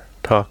start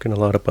talking a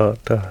lot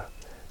about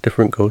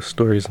different ghost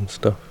stories and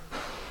stuff.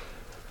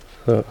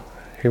 So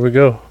here we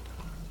go.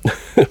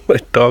 My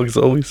dog's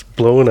always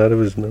blowing out of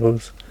his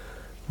nose.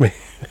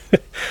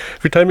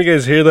 Every time you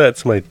guys hear that,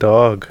 it's my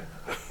dog.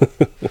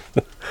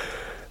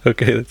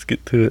 Okay, let's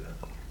get to it.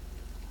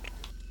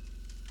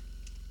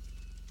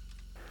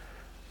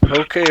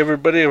 Okay,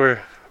 everybody,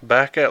 we're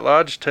back at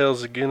Lodge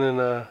Tales again,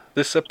 and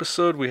this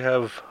episode we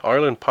have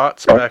Arlin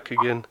Potts back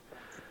again,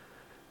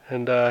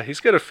 and he's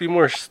got a few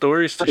more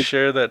stories to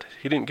share that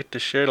he didn't get to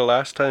share the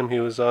last time he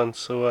was on.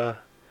 So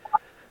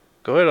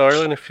go ahead,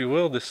 Arlin, if you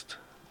will, just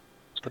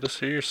let us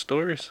hear your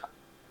stories.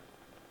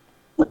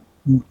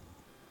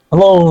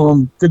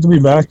 Hello, good to be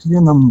back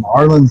again. I'm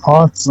Arlin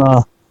Potts.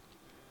 A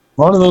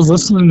lot of those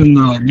listening in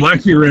the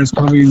Blackie Ranch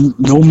probably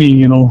know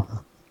me,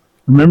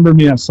 remember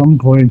me at some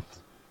point.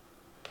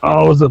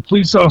 I was a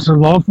police officer in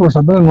law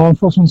enforcement. I've been in law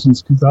enforcement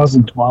since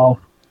 2012.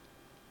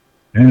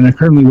 And I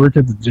currently work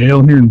at the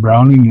jail here in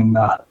Browning. And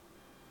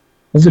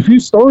there's a few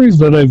stories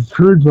that I've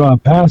heard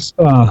past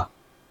former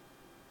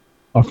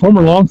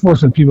law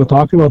enforcement people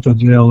talk about the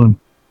jail. And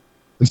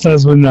it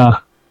says when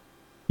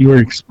you were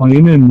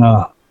explaining,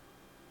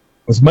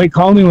 as Mike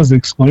Conley was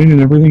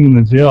explaining everything in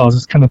the jail, I was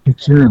just kind of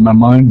picturing it in my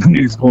mind when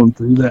he was going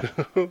through that.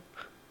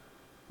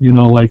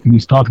 Like when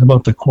he's talking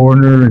about the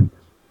corner and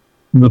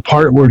the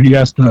part where he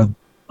has to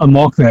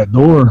unlock that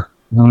door,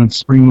 it's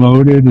spring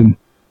loaded, and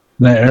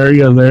that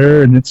area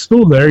there, and it's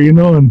still there,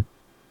 and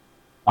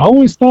I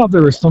always thought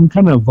there was some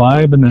kind of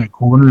vibe in that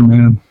corner,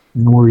 man,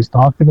 where he's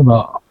talking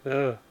about.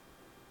 Yeah.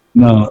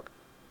 No.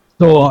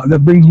 So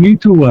that brings me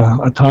to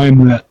a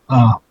time that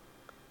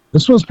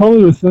this was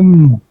probably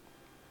within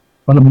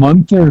about a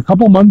month or a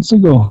couple months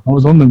ago. I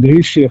was on the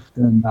day shift,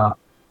 and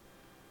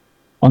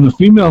on the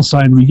female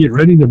side, we get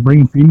ready to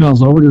bring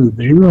females over to the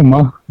day room,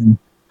 and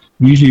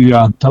we usually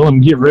tell them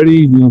get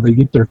ready. They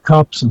get their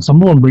cups, and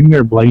some of them bring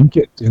their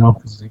blanket,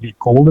 because they get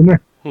cold in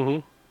there. Mm-hmm.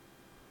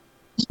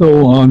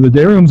 So the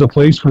day room's a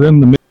place for them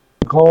to make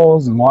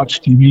calls and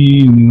watch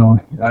TV and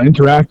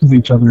interact with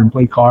each other and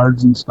play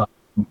cards and stuff.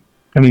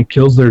 Kind of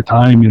kills their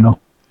time, Yeah.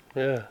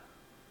 They're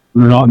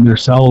not in their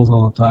cells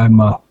all the time.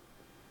 I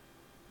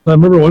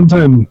remember one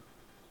time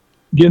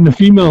getting the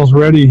females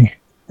ready,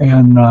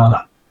 and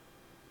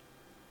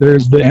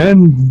there's the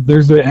end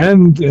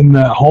in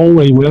that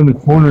hallway way in the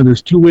corner.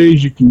 There's two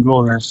ways you can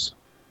go. There's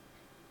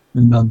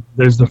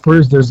the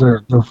first,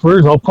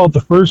 I'll call it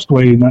the first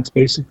way, and that's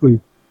basically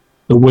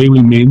the way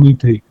we mainly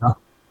take.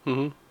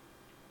 Mm-hmm.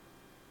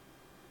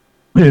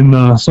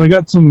 And so I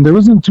got there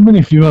wasn't too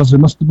many females. There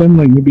must have been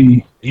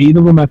maybe 8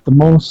 of them at the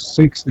most,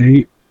 6 to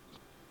 8.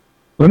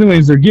 But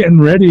anyways, they're getting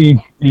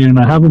ready, and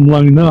I have them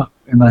lined up,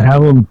 and I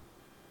have them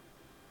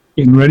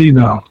getting ready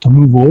to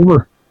move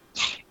over.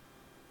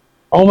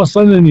 All of a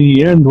sudden, in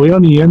the end, way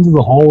on the end of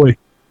the hallway,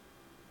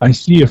 I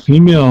see a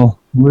female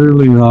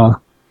literally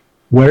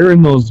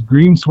wearing those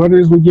green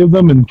sweaters we give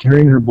them and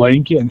carrying her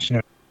blanket, and she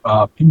had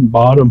pink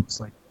bottoms,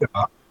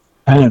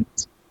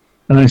 pants.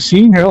 And I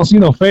don't see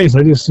no face.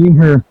 I just seen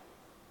her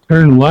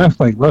turn left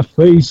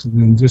face, and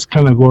then just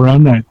kind of go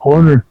around that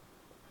corner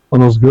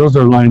while those girls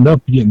are lined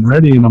up getting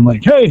ready. And I'm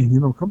like, hey,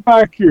 come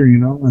back here,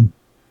 And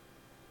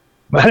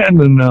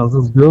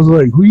those girls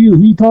are like, who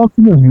you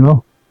talking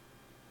to,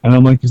 And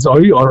I'm like,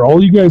 are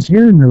all you guys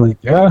here? And they're like,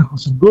 yeah. I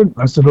said, good.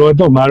 I said, oh, it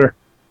don't matter.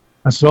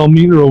 I said, I'll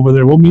meet her over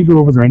there. We'll meet her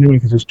over there anyway,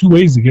 because there's 2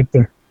 ways to get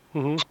there.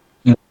 Mm-hmm.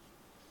 Yeah.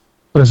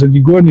 But I said,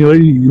 you go and your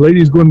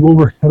ladies go and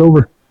head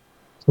over.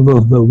 So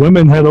the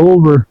women head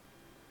over,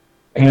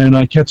 and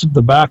I catch up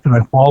the back, and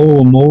I follow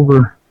them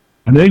over.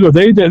 And they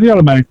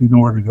automatically know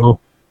where to go.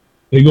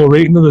 They go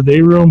right into the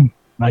day room,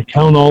 and I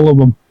count all of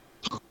them.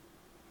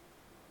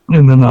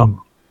 And then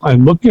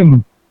I'm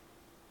looking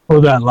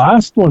for that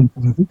last one,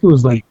 because I think it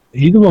was 8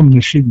 of them.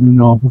 There should,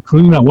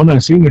 including that one I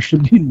seen, there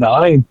should be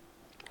 9.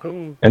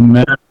 Oh. And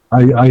then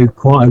I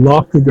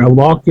locked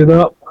it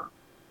up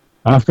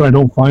after I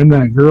don't find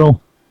that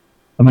girl,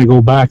 and I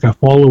go back. I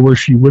follow where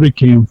she would have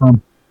came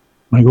from.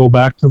 And I go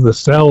back to the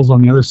cells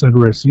on the other side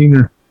where I seen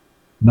her,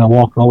 and I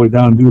walk all the way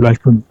down. Dude, I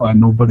couldn't find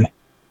nobody.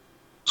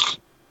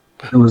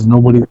 There was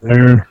nobody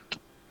there.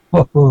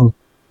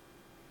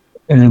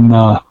 And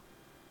I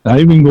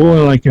even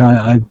go like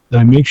I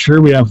make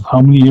sure we have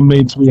how many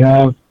inmates we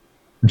have,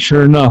 and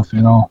sure enough,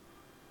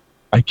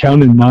 I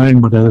counted 9,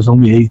 but there's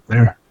only 8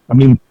 there. I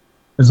mean,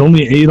 there's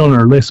only 8 on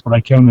our list, but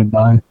I counted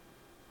 9.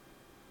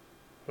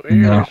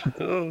 Weird.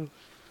 And,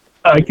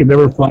 I could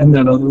never find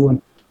that other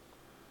one.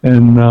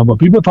 And but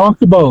people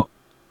talk about,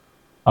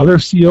 other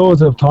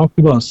COs have talked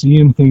about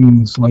seeing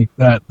things like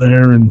that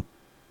there. And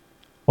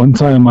one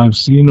time I've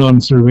seen on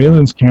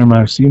surveillance camera,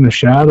 I've seen a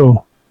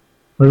shadow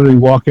literally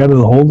walk out of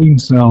the holding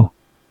cell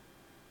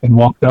and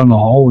walk down the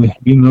hallway.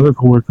 Me and another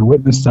coworker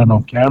witnessed that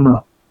on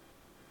camera.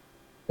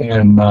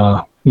 And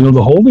the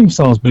holding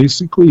cell is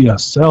basically a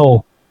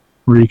cell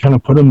where you kind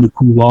of put them to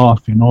cool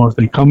off. If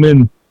they come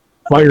in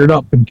fired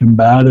up and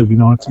combative,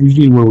 it's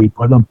usually where we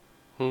put them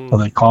so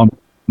they calm.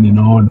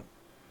 And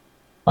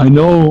I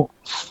know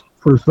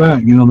for a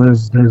fact,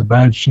 there's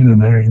bad shit in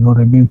there. You know what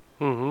I mean?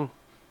 Mm-hmm.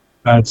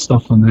 Bad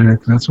stuff in there.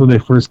 'Cause that's where they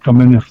first come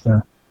in if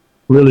they're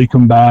really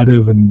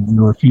combative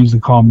and refuse to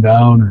calm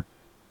down. Or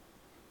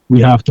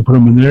we have to put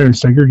them in there and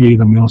segregate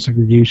them.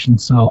 Segregation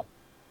cell.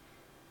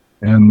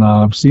 And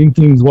I've seen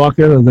things walk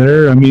out of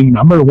there. I mean, I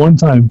remember one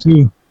time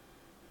too.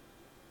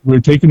 We were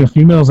taking the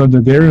females out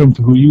the dairy room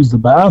to go use the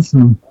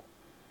bathroom.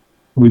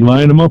 We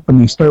line them up and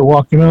they start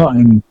walking out,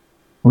 and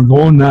we're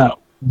going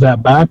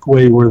that back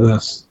way where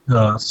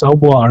the cell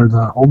block or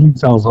the holding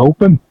cell's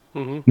open.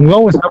 Mm-hmm. And we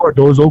always have our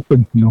doors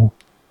open,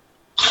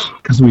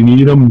 because we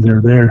need them.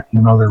 They're there,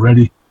 they're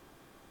ready.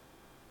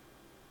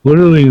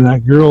 Literally,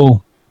 that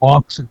girl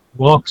walks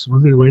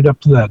really right up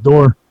to that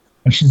door,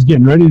 and she's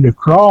getting ready to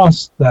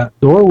cross that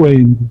doorway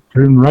and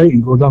turn right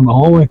and go down the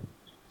hallway.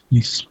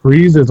 She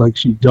freezes, like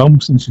she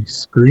jumps and she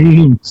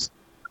screams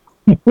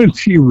when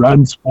she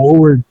runs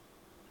forward.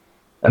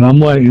 And I'm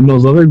like, and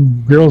those other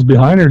girls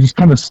behind her just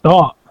kind of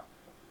stop.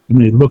 And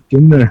they look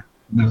in there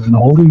in the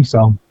holding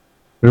cell.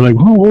 They're like,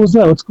 oh, what was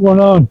that? What's going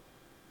on?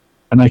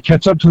 And I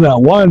catch up to that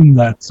one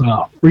that's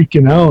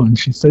freaking out. And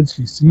she said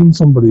she's seen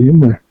somebody in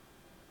there.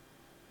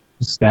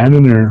 Just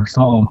standing there or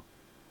something.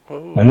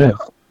 Oh. And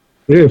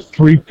it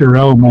freaked her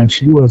out, man.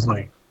 She was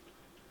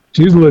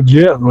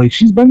legit. Like,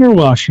 she's been there a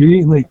while. She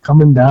ain't like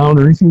coming down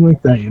or anything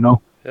like that,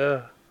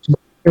 Yeah. She's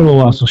been there a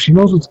while, so she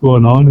knows what's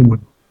going on. And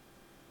when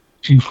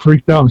she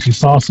freaked out and she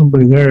saw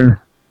somebody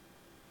there,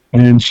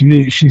 and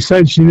she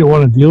said she didn't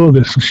want to deal with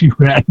it, so she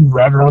ran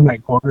around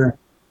that corner.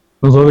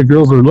 Those other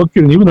girls were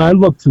looking, and even I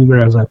looked through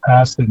there as I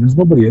passed it, and there's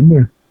nobody in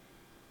there.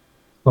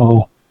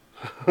 So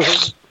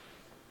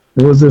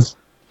there was this,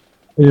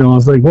 I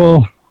was like,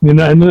 well, and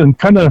then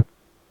kind of,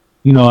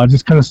 I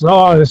just kind of said,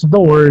 I said,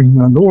 don't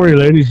worry,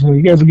 ladies,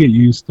 you guys will get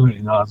used to it.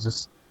 It's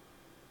just,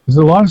 there's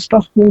a lot of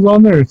stuff goes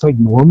on there. It's like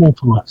normal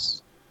to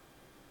us.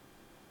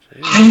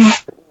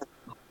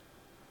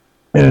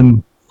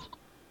 And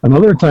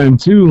another time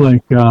too,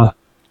 like I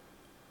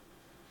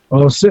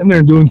was sitting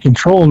there doing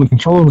control, and the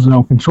control was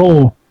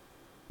control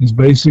is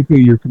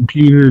basically your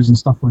computers and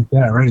stuff like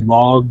that, right?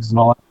 Logs and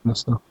all that kind of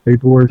stuff,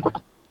 paperwork.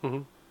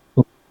 Mm-hmm.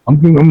 So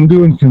I'm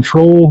doing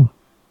control,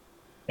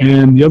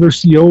 and the other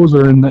COs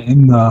are in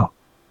the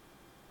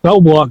cell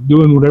block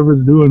doing whatever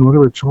they're doing,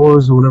 whatever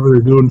chores or whatever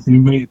they're doing with the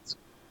inmates.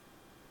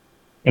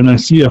 And I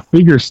see a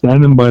figure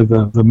standing by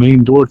the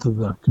main door to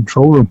the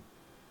control room,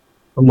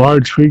 a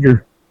large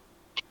figure,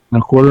 a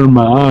quarter of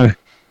my eye.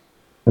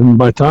 And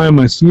by the time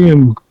I see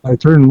him, I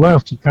turn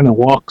left, he kind of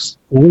walks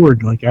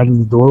forward, like out of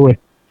the doorway.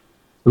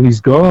 So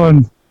he's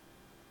gone,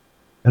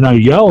 and I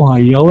yell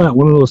at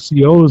one of those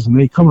COs, and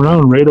they come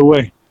around right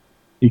away.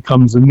 He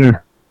comes in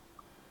there.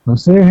 I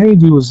say, hey,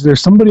 dude, was there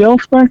somebody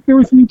else back there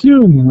with you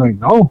too? And he's like,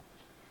 no.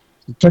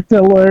 So check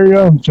that little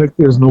area and check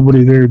there's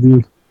nobody there,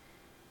 dude.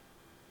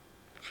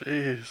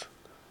 Jeez.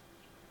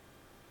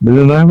 But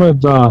then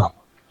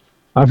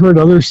I've heard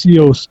other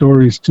CO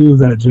stories too of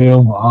that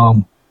jail.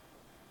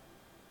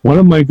 One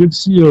of my good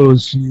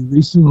COs, she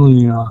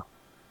recently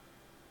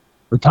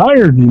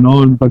retired,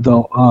 but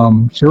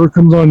she ever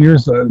comes on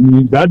yours,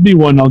 that'd be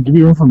one. I'll give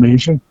you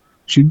information.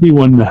 She'd be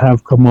one to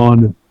have come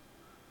on. And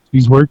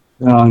she's worked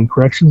in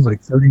corrections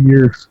like 30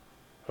 years.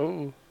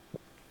 Oh.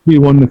 Be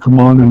one to come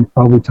on and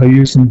probably tell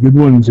you some good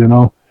ones,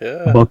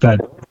 Yeah. about that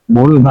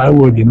more than I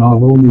would. I've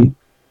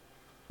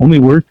only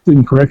worked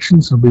in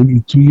corrections for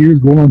maybe 2 years,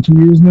 going on 2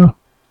 years now.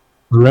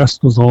 The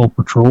rest was all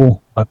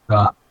patrol. But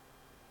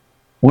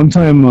one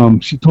time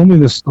she told me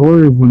this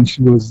story of when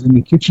she was in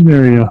the kitchen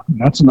area. And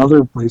that's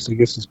another place I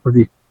guess is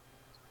pretty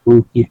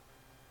spooky.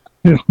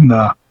 And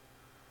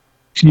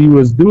she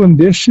was doing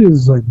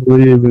dishes, I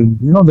believe, and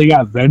they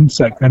got vents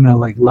that kind of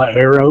like let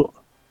air out,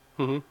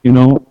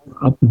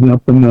 up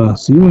in the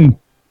ceiling.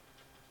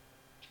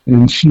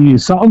 And she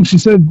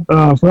said,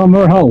 I don't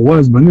know how it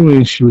was, but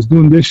anyway, she was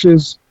doing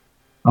dishes.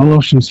 I don't know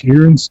if she was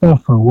hearing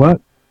stuff or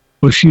what,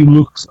 but she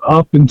looks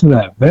up into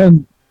that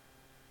vent,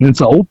 and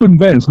it's an open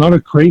vent. It's not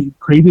a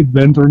crated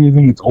vent or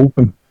anything. It's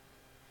open.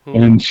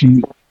 And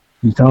she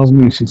tells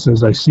me, she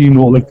says, I see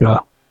like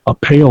a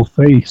pale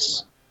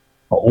face,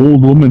 an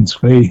old woman's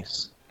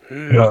face,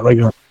 like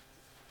a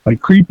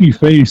creepy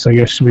face, I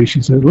guess.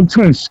 She said, it looks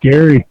kind of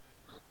scary.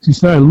 She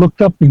said, I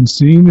looked up and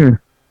seen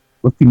her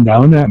looking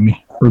down at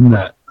me from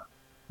that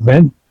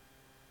vent.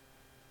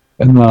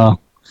 And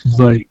she's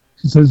like,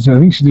 she says, I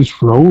think she just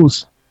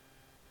froze.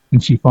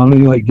 And she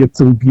finally like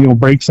gets,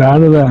 breaks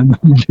out of that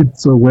and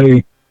gets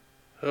away.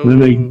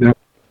 And then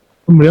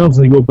somebody else,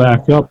 they go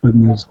back up,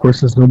 and of course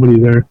there's nobody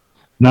there.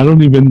 And I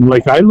don't even,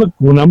 like, I look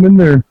when I'm in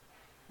there,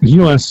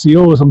 because, as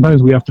CO,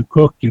 sometimes we have to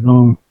cook,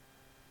 and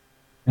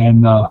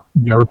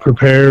or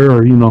prepare,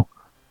 or,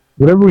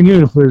 whatever we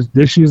need. If there's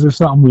dishes or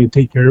something, we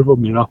take care of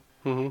them,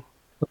 Mm-hmm.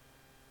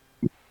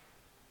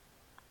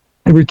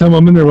 Every time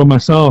I'm in there by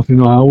myself, I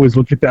always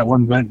look at that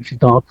one vent she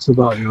talks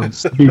about,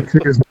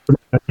 speakers.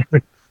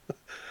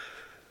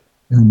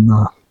 And,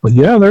 but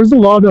yeah, there's a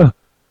lot of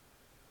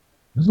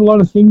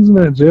things in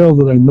that jail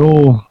that I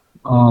know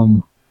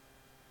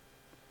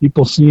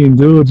people see and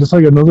do. Just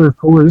like another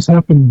coworker, this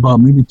happened about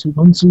maybe 2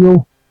 months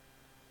ago.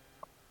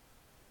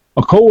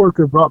 A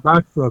coworker brought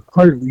back the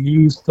cart we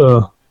used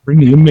to bring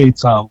the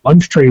inmates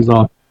lunch trays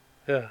on.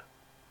 Yeah.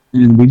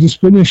 And we just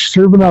finished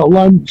serving out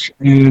lunch,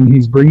 and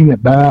he's bringing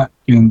it back.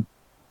 And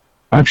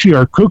actually,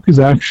 our cook is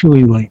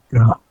actually like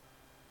the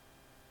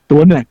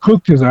one that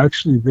cooked is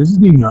actually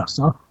visiting us.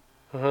 Huh?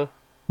 Uh-huh.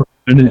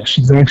 And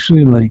she's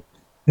actually like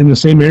in the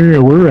same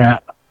area we're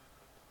at,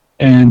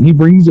 and he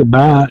brings it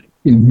back,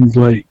 and he's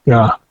like,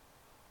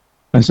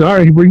 I said, all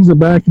right. He brings it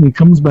back, and he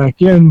comes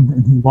back in,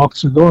 and he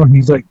walks the door, and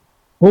he's like,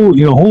 oh,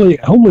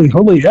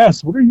 holy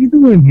yes, what are you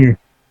doing here?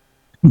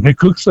 And the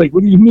cook's like,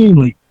 what do you mean?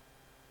 Like,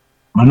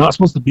 am I not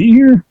supposed to be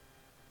here?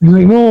 He's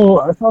like,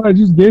 no, I thought I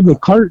just gave the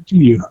cart to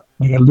you.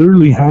 Like, I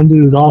literally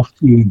handed it off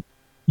to you.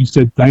 You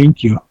said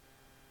thank you,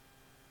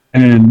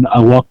 and I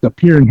walked up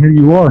here, and here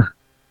you are.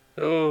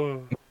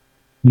 Oh.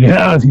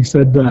 Yeah, he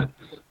said that.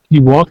 He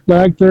walked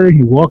back there,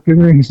 he walked in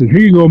there, he said, here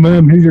you go,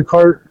 ma'am, here's your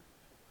cart.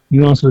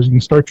 So you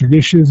can start your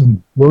dishes,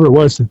 and whoever it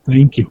was said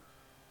thank you.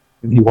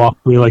 And he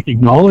walked away, like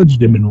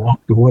acknowledged him and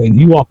walked away. And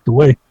he walked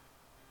away.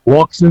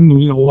 Walks in,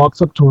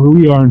 walks up to where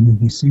we are,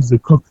 and he sees the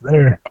cook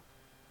there.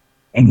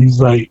 And he's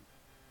like,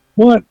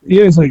 what?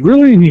 Yeah, he's like,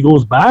 really? And he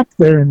goes back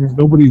there, and there's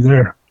nobody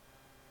there.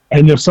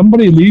 And if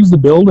somebody leaves the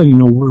building,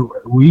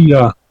 we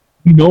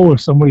know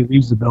if somebody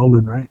leaves the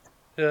building, right?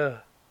 Yeah.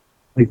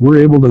 Like, we're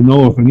able to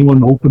know if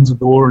anyone opens the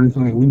door or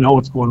anything. We know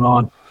what's going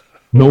on.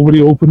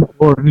 Nobody opened the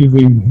door or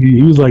anything.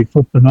 He was like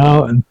flipping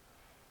out, and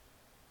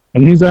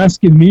he's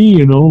asking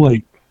me,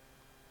 like,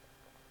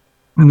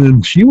 and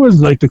then she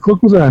was like, the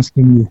cook was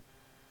asking me.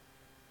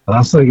 I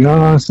was like,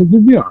 I said,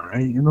 you'll be all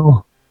right, as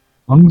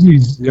long as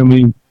he's,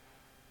 and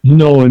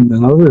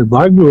another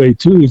black way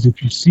too is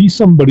if you see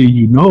somebody,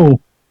 you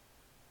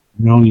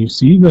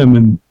see them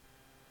and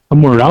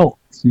somewhere else,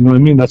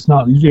 that's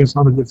not, usually it's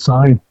not a good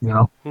sign,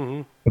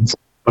 Mm-hmm.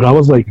 But I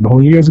was like, no,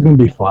 you guys are going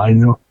to be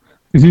fine,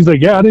 because he's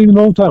like, yeah, I didn't even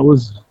know if that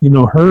was,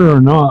 her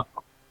or not.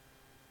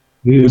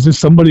 Is this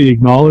somebody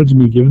acknowledging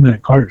me giving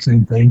that cart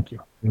saying thank you,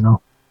 And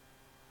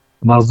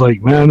I was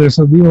like, man, there's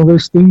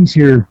there's things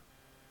here,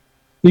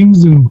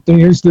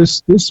 there's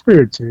this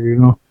spirits here,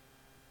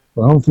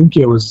 But I don't think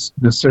it was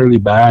necessarily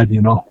bad,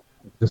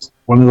 just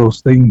one of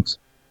those things.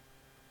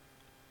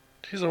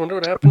 Jeez, I wonder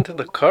what happened to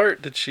the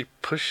cart. Did she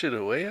push it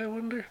away, I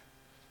wonder?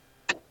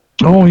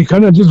 Oh, he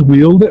kind of just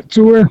wheeled it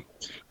to her.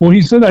 Well,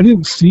 he said I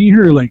didn't see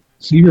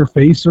her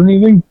face or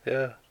anything.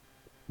 Yeah.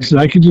 He said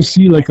I could just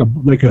see like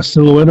a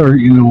silhouette or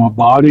a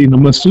body, and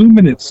I'm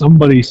assuming it's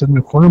somebody. He said in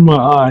the corner of my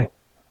eye.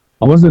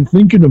 I wasn't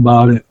thinking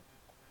about it.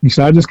 He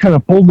said I just kind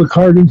of pulled the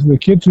cart into the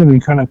kitchen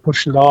and kind of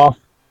pushed it off,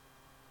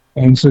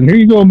 and said, "Here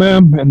you go,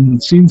 ma'am."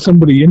 And seen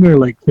somebody in there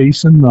like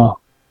facing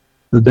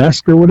the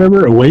desk or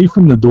whatever, away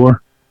from the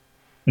door,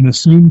 and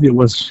assumed it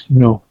was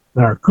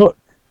our cook,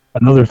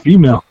 another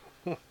female,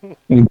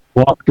 and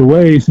walked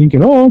away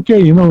thinking, "Oh,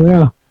 okay,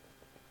 yeah."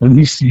 And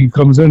he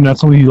comes in.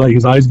 That's when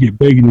his eyes get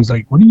big, and he's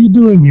like, "What are you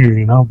doing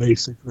here?"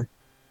 Basically,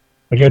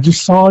 like, I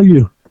just saw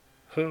you.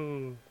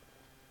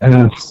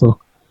 And so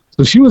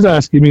she was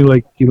asking me,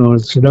 like,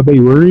 should I be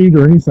worried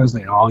or anything? I was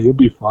like, oh, you'll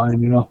be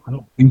fine. I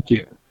don't think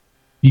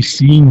he's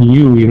seen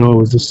you. It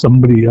was just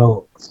somebody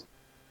else.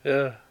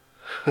 Yeah.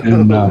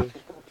 And I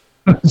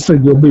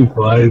said, you'll be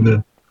fine.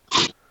 And,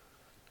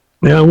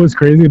 yeah, it was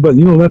crazy, but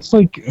that's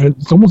like,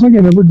 it's almost like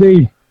an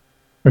everyday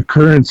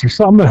occurrence or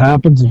something that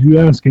happens. If you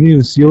ask any of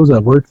the SEALs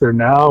that work there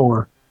now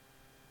or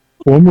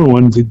former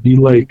ones, it'd be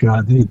like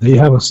they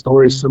have a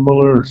story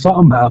similar or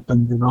something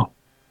happened,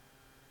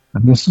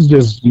 And this is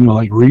just,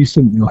 like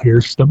recent.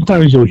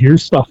 Sometimes you'll hear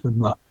stuff in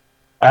the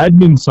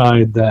admin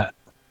side that,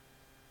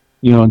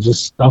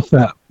 just stuff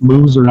that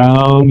moves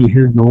around. You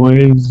hear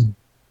noise.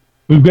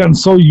 We've gotten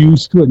so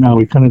used to it now,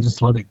 we kind of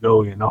just let it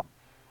go,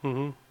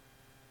 Mm-hmm.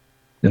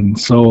 And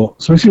so,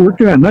 especially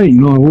working at night,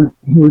 I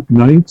work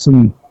nights,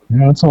 and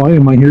that's how I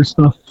am. I hear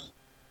stuff,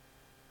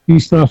 see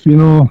stuff,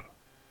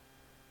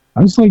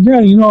 I was like, yeah,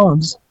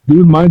 I'm just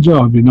doing my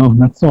job,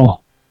 that's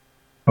all.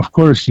 Of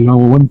course,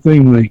 one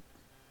thing, like,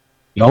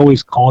 you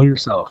always call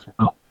yourself,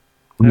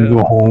 when you Yeah.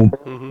 go home,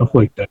 Mm-hmm. stuff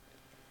like that.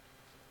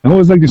 I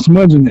always like to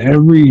smudge when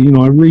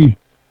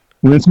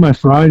it's my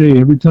Friday,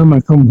 every time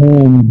I come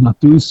home,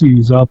 Natusi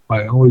is up,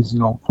 I always,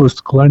 of course,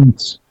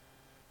 cleanse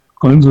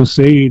with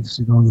sage,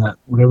 that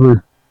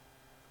whatever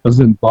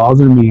doesn't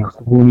bother me or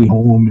pull me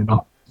home, I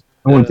want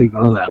Yeah. to take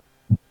none of that.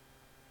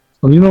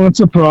 So, it's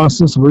a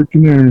process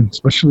working there,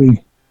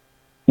 especially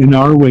in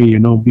our way,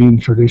 being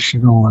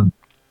traditional and,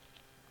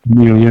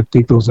 you have to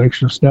take those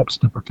extra steps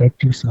to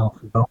protect yourself,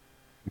 your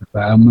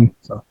family.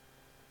 So,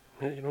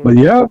 Yeah, you but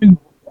don't. yeah,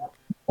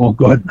 oh,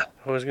 good.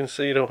 I was gonna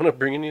say you don't want to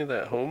bring any of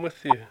that home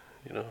with you.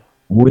 You know,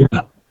 Oh,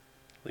 yeah.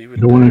 leave You it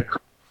don't want there. to,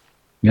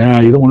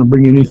 yeah, you don't want to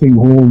bring anything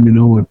home,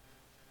 and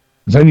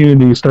then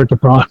you start the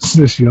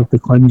process, you have to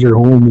cleanse your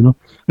home, And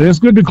it's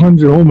good to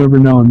cleanse your home every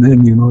now and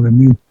then, you know what I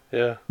mean?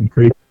 Yeah. And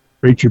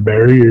create your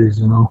barriers,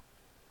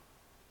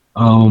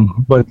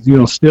 But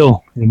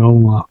still,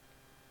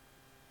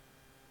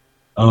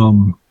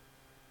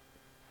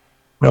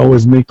 I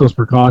always make those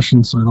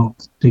precautions so I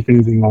don't take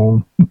anything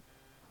home.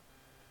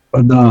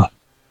 But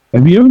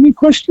have you any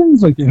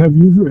questions? Like, have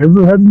you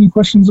ever had any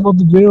questions about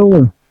the jail?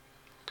 Or?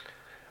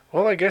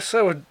 Well, I guess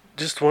I would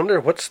just wonder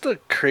what's the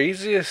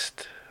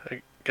craziest,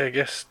 I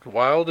guess,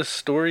 wildest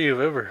story you've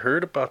ever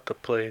heard about the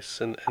place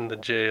and the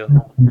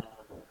jail.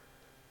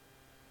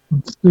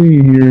 Let's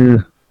see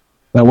here.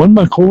 That one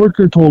my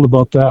coworker told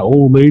about that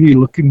old lady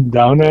looking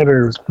down at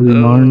her was pretty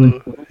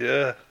gnarly. Oh,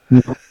 yeah.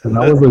 And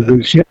that was a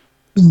good shit.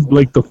 This is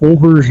like the full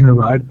version of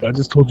it. I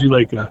just told you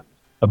like a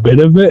bit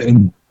of it,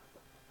 and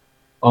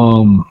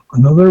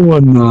another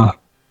one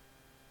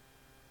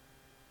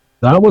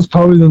that was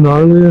probably the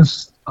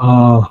gnarliest.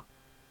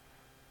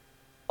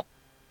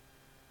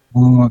 Well,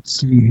 let's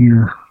see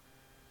here.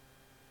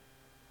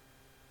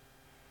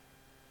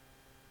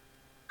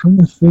 Trying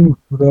to think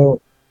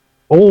without.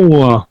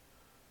 Oh,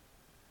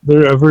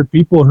 I've heard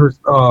people heard.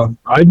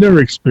 I've never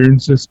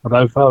experienced this, but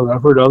I've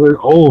heard other.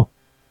 Oh,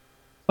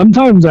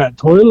 sometimes that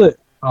toilet,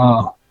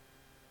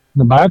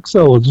 the back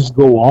cell will just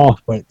go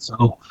off by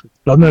itself. It's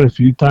done that a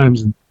few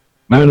times, and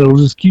man, it'll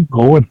just keep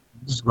going,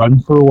 just run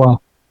for a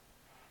while,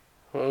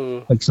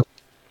 Oh, like so,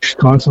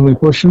 constantly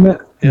pushing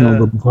it. yeah.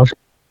 The push.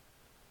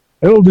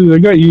 It'll do. I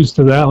got used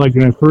to that. Like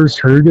when I first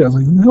heard it, I was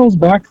like, "What the hell's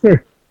back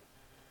there?"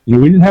 We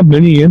didn't have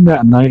many in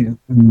that night,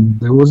 and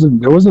there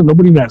wasn't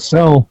nobody in that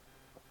cell.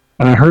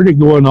 And I heard it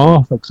going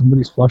off, like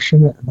somebody's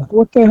flushing it. I'm like,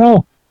 what the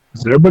hell?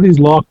 Because everybody's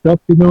locked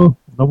up,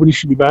 Nobody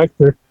should be back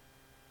there.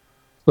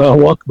 So I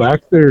walk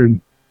back there,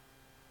 and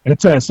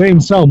it's that same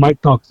cell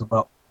Mike talks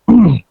about,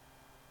 where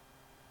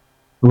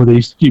they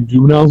used to keep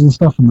juveniles and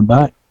stuff in the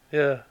back.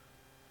 Yeah.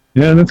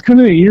 Yeah, and it's kind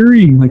of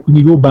eerie. Like when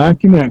you go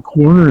back in that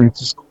corner, it's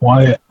just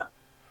quiet,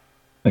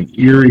 like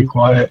eerie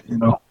quiet,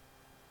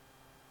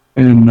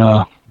 And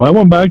but I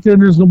went back there,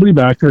 and there's nobody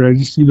back there. I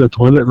just see the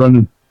toilet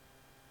running,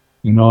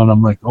 and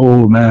I'm like,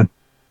 oh man,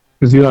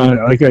 because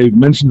like I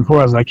mentioned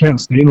before, I can't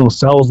stay in those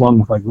cells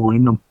long if I go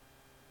in them,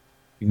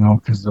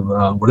 because of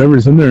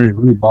whatever's in there, it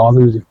really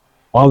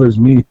bothers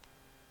me.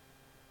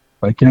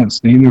 I can't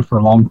stay in there for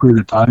a long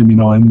period of time,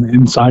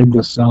 inside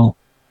the cell.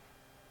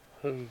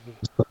 Oh,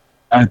 Just the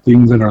bad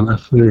things that are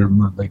left there,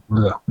 like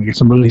I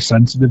guess I'm really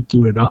sensitive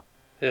to it,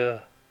 yeah.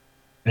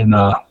 and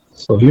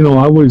so I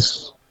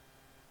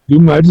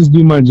just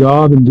do my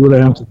job and do what I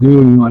have to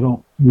do. I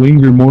don't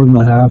linger more than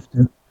I have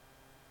to.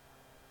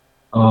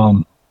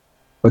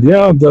 But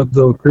yeah,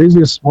 the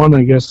craziest one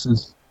I guess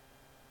is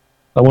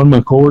that one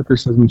my coworker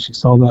says when she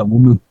saw that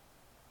woman,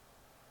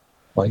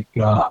 like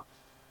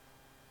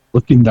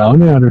looking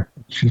down at her.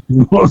 She's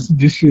doing most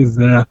dishes.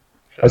 I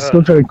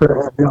still God. try to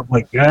crack me up.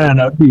 Like, man,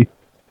 that'd be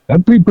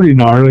pretty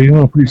gnarly.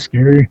 Pretty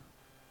scary.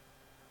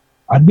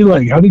 I'd be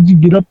like, how did you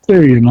get up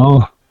there?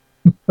 Oh.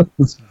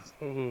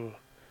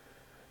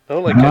 No,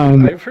 like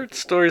Um, I've heard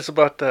stories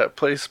about that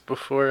place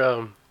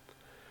before.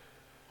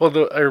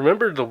 Well, I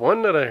remember the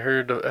one that I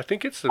heard. I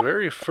think it's the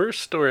very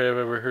first story I've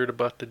ever heard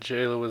about the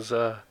jail. It was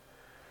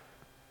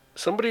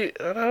somebody.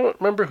 I don't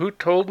remember who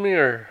told me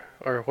or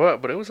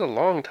what, but it was a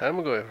long time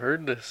ago. I've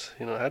heard this.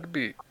 It had to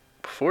be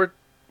before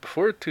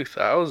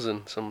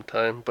 2000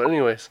 sometime. But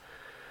anyways,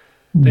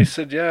 they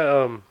said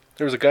there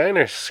was a guy in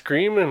there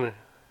screaming,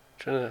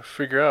 trying to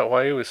figure out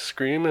why he was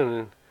screaming,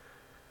 and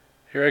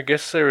here I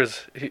guess there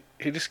was he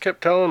just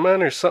kept telling man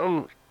there's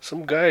some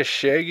guy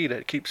Shaggy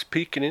that keeps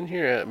peeking in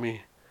here at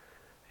me.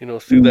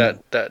 Through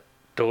that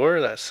door,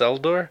 that cell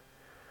door.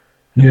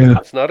 And yeah.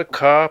 it's not a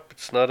cop,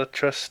 it's not a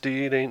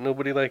trustee, it ain't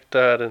nobody like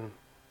that. And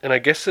I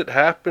guess it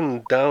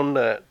happened down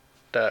that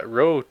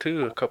row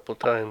too a couple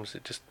times.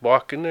 It just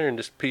walk in there and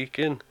just peek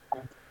in.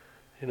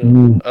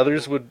 Mm.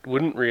 Others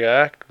wouldn't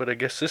react, but I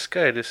guess this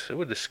guy it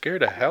would have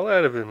scared the hell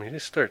out of him. He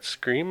just starts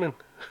screaming.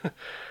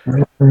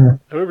 Mm.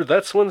 I remember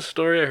that's one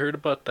story I heard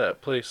about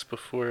that place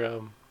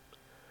before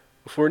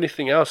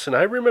anything else. And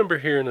I remember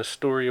hearing a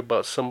story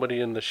about somebody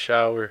in the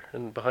shower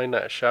and behind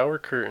that shower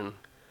curtain.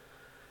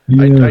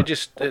 I Yeah.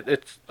 just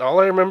it's all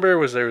I remember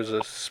was there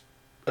was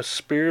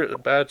a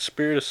bad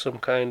spirit of some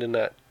kind in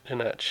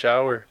that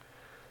shower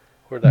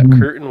where that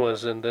curtain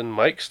was, and then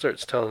Mike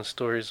starts telling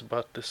stories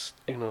about this.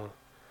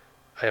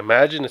 I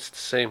imagine it's the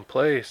same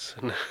place.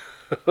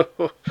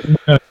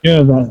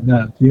 Yeah,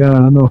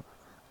 I know.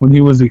 When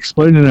he was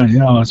explaining that,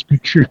 yeah, I was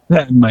picturing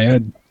that in my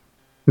head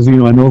because I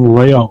know the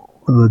layout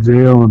of the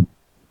jail and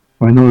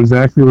I know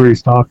exactly where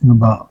he's talking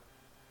about.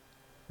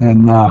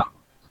 And it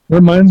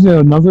reminds me of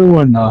another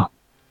one. A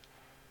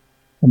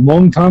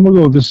long time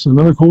ago, this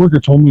another coworker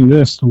told me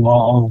this. So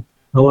I'll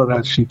tell it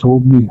as she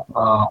told me.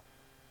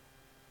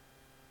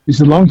 He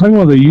said a long time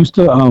ago they used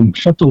to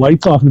shut the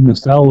lights off in the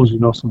cells, so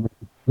they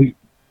could sleep.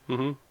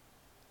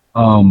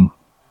 Mm-hmm.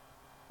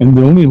 And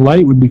the only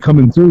light would be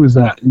coming through is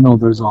that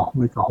there's a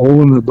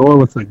hole in the door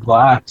with the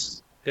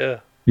glass. Yeah.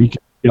 You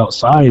can be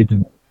outside,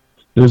 and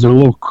there's a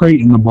little crate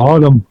in the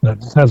bottom that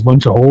just has a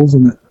bunch of holes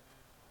in it.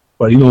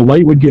 But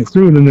light would get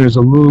through, and then there's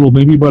a little,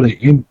 maybe about an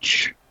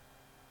inch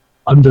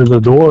under the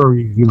door.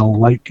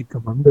 Light could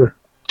come under.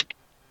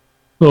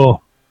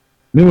 So,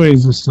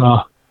 anyways, this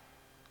it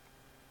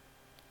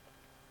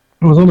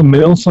was on the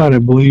male side, I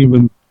believe,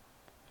 and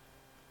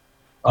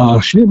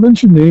she didn't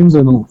mention names,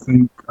 I don't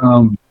think.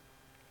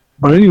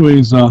 But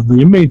anyways, the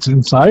inmates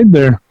inside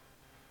there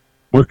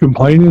were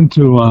complaining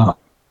to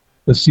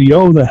the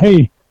CO that,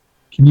 hey,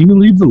 can you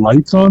leave the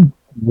lights on?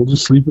 We'll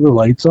just sleep with the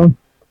lights on.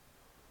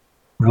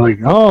 They're like,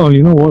 oh,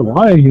 you know what?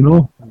 Why?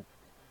 And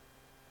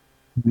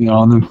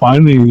then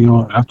finally,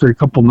 after a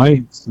couple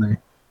nights,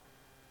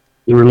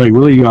 they were like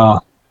really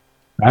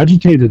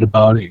agitated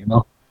about it,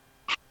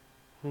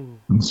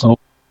 And so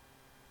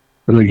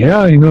they're like,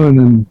 yeah, and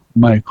then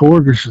my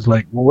coworker, she's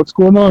like, well, what's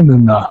going on?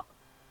 And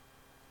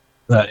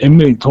the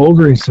inmate told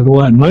her, he said,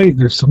 well, at night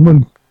there's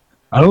someone,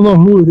 I don't know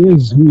who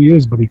he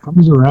is, but he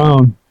comes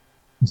around.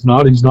 He's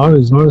not a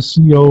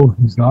CO.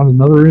 He's not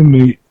another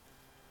inmate.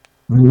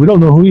 I mean, we don't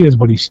know who he is,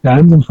 but he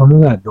stands in front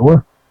of that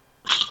door.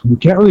 We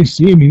can't really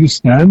see him. He just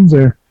stands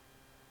there,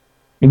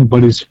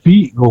 but his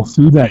feet go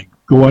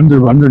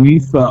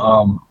underneath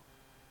the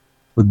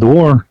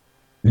door,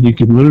 and you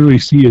can literally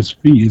see his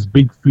feet, his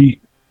big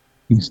feet.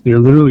 They're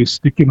literally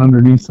sticking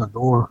underneath the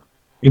door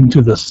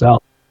into the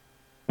cell,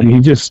 and he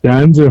just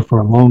stands there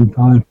for a long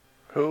time.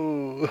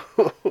 Oh.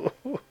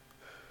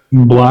 He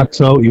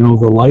blacks out, the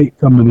light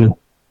coming in.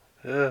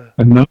 Yeah.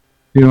 And now,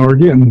 we're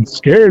getting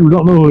scared. We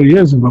don't know who he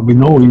is, but we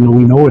know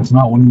it's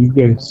not one of you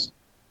guys.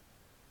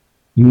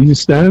 And he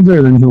just stands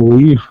there, then he'll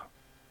leave.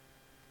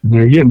 And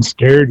they're getting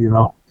scared,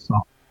 So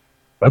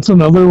that's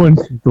another one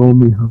she told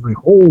me. I was like,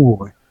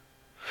 holy.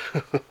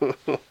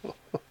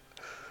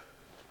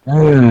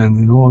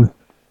 Man,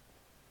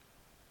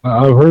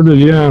 I've heard it.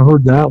 Yeah, I've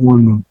heard that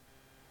one.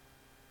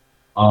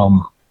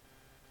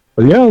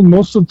 But yeah,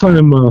 most of the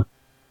time,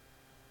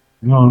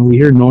 we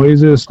hear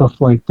noises, stuff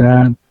like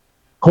that. Of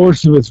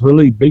course, if it's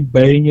really big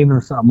banging or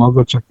something, I'll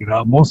go check it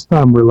out. Most of the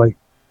time, we're like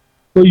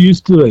so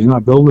used to it.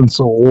 That building's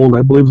so old.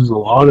 I believe there's a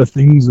lot of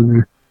things in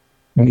there.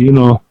 And,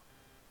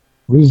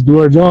 we just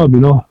do our job,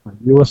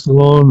 leave us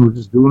alone. We're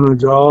just doing our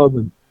job.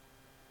 And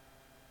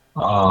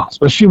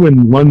especially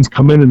when ones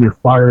come in and they're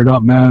fired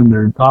up, man,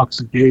 they're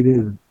intoxicated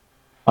and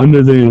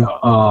under the,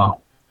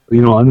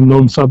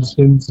 unknown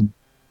substance. And,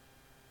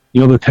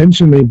 the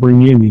tension they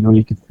bring in,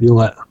 you can feel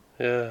that.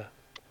 Yeah.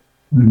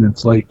 And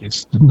it's like,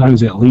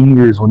 sometimes it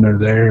lingers when they're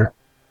there.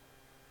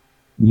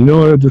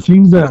 The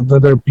things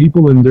that our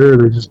people endure,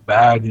 they're just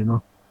bad,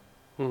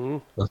 Mm-hmm.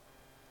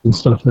 And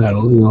stuff that,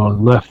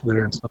 left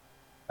there and stuff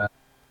like that.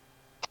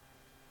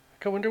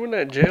 I wonder when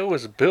that jail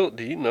was built,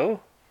 do you know?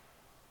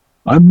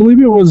 I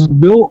believe it was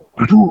built,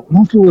 I don't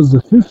know if it was the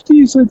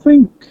 50s, I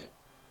think.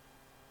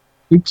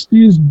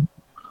 60s.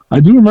 I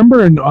do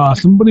remember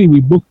somebody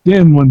we booked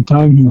in one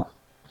time,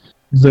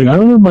 he's like, I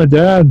remember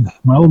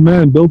my old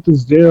man built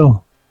this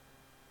jail.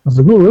 I was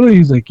like, oh, really?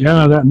 He's like,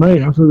 yeah, that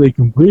night after they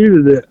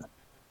completed it,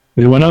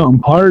 they went out and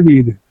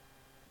partied.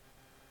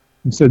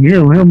 He said,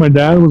 here, remember my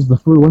dad was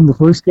one of the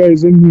first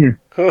guys in here.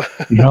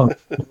 He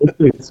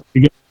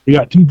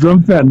got too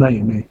drunk that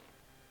night, and they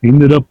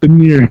ended up in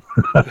here.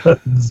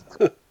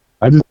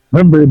 I just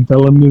remember him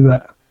telling me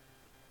that.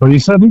 But he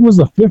said, I think it was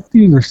the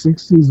 50s or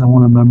 60s, I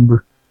want to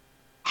remember.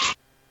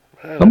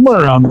 Man, somewhere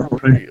around there.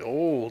 Pretty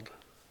old.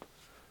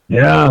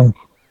 Yeah.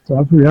 So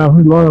I've heard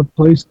a lot of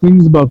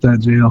things about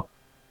that jail.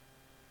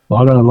 A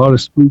lot of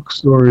spook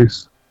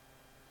stories.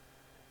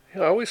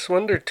 Yeah, I always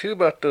wonder too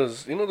about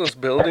those, those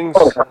buildings,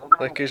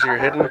 like as you're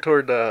heading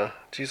toward, I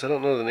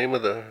don't know the name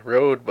of the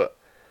road, but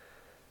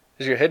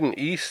as you're heading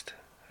east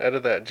out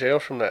of that jail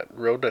from that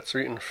road that's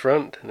right in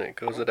front, and it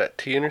goes to that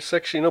T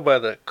intersection, by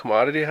the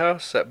commodity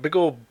house, that big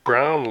old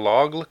brown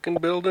log looking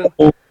building.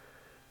 Then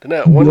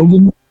that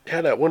one,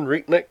 that one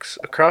right next,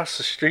 across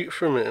the street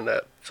from it, and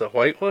that's a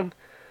white one.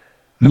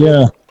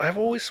 Yeah. I've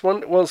always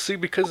wondered, well, see,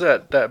 because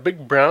that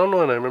big brown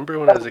one, I remember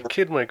when I was a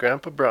kid, my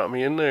grandpa brought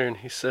me in there, and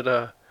he said,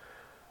 oh,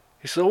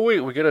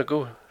 wait, we gotta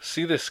go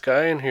see this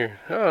guy in here.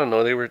 I don't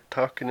know, they were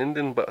talking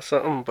Indian about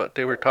something, but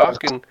they were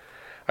talking.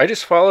 I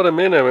just followed him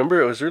in. I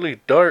remember it was really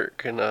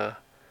dark, and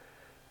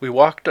we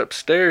walked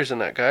upstairs,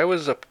 and that guy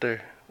was up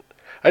there.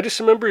 I just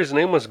remember his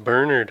name was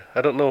Bernard.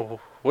 I don't know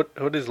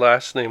what his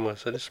last name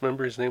was. I just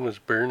remember his name was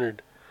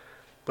Bernard.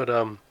 But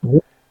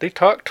they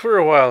talked for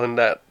a while, and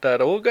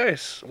that old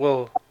guy's,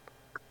 well,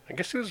 I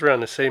guess he was around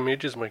the same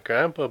age as my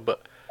grandpa,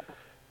 but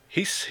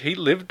he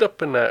lived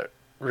up in that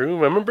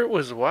room. I remember it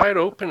was a wide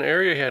open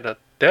area. He had a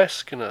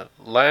desk and a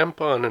lamp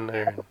on in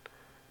there, and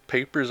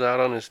papers out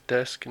on his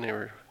desk, and they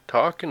were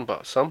talking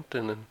about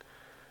something, and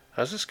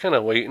I was just kind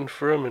of waiting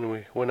for him, and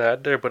we went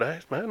out there. But I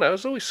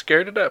was always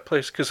scared of that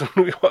place because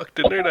when we walked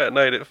in there that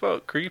night, it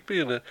felt creepy,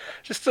 and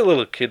just a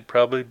little kid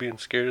probably being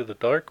scared of the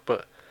dark.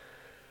 But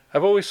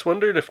I've always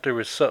wondered if there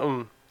was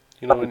something,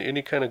 in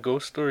any kind of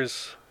ghost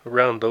stories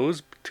around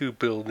those two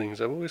buildings.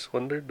 I've always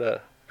wondered that.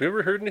 Have you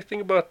ever heard anything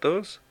about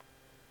those?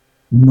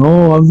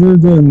 No, other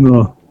than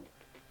I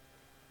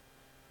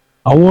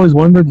always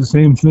wondered the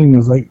same thing.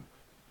 It's like,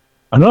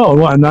 I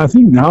know, and I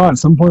think now at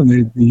some point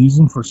they use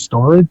them for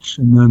storage,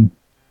 and then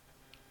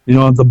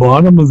at the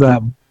bottom of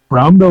that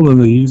brown building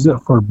they use it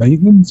for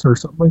maintenance or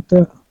something like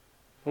that.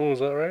 Oh, is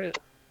that right?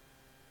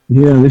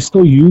 Yeah, they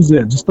still use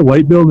it. Just the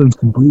white building's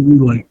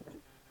completely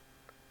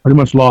pretty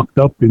much locked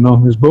up.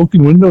 There's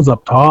broken windows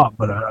up top,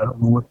 but I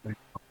don't know what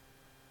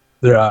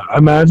there. I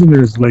imagine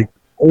there's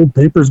old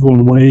papers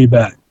going way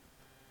back.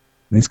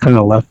 They just kind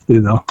of left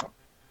it.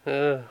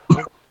 Yeah,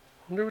 I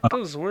wonder what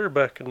those were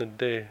back in the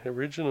day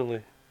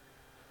originally.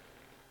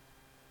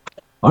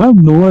 I have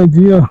no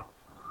idea.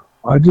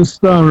 I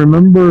just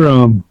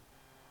remember.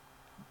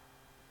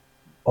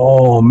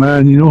 Oh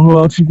man, you know who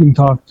else you can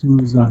talk to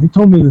is he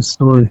told me this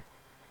story. It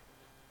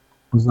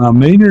was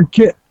Maynard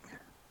Kit.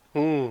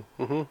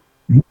 Mm-hmm.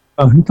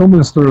 He told me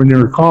the story when they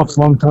were cops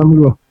a long time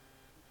ago.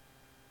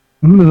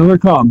 Him and another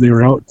cop, they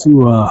were out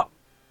to.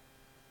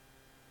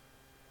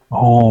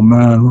 Oh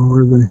man, where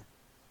were they?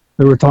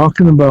 They were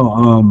talking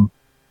about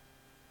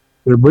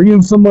they're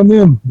bringing someone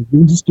in.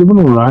 They're just giving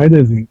them a ride.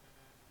 I think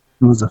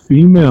it was a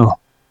female.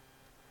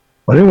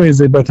 But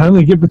anyways, by the time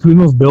they get between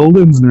those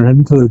buildings and they're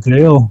heading to the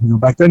jail,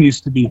 back then it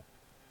used to be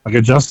like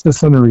a justice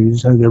center where you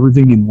just had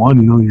everything in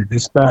one. Your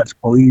dispatch,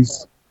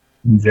 police,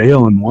 and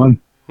jail in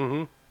one.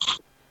 Mm-hmm.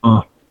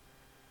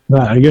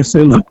 I guess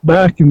they looked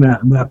back and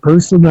that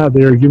person that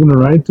they were giving a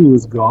ride to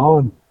was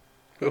gone.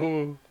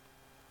 Oh.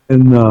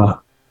 And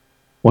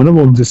one of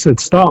them just said,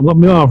 "Stop, let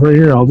me off right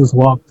here. I'll just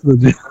walk to the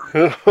jail."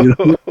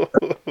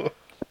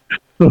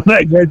 So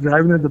that guy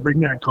driving had to bring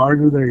that car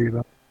to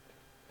there.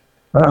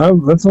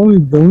 That's the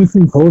only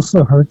thing close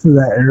to her to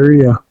that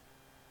area.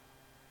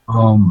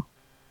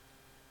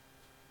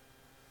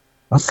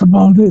 That's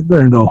about it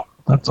there, though.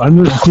 I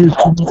never hear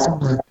too much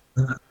about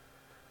that.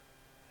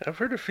 I've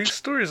heard a few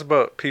stories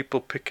about people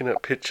picking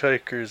up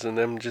hitchhikers and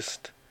them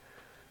just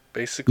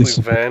basically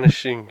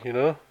vanishing,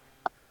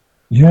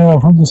 Yeah,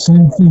 I've heard the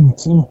same thing,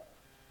 too.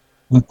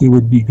 That they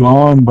would be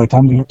gone by the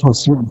time they get to a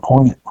certain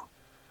point.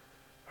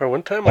 Or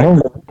one time,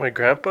 my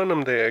grandpa and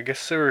them, I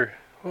guess they were,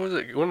 what was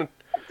it, going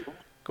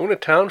to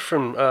town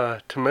from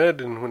Temed,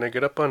 and when they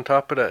get up on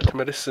top of that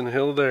Medicine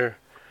Hill there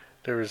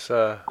was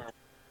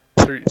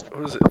three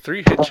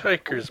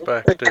hitchhikers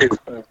back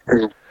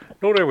there.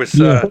 No, there was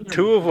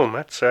two of them.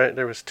 That's right.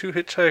 There was two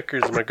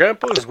hitchhikers. My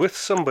grandpa was with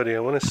somebody. I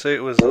want to say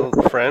it was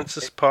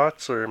Francis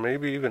Potts or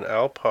maybe even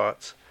Al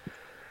Potts.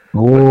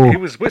 Oh. But he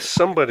was with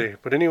somebody.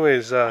 But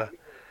anyways, they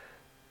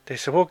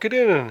said, "Well, get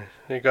in," and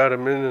they got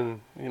him in, and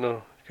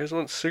you guys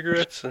want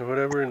cigarettes and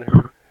whatever, and they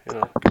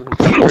give them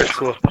cigarettes.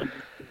 Well,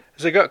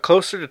 as they got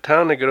closer to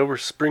town, they got over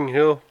Spring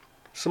Hill.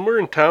 Somewhere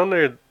in town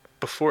there,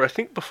 before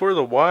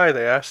the Y,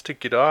 they asked to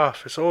get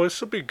off. They said, "Oh, this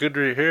will be good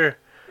right here."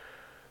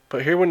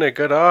 But here when they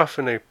got off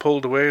and they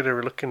pulled away, they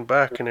were looking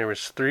back and there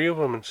was three of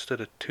them instead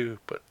of two.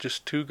 But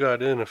just two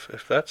got in.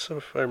 If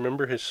I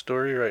remember his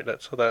story right,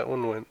 that's how that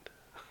one went.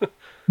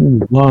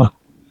 Wow.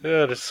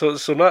 Yeah,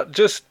 so not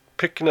just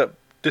picking up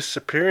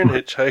disappearing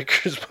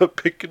hitchhikers, but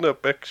picking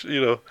up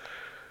extra,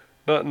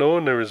 not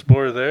knowing there was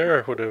more there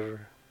or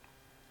whatever.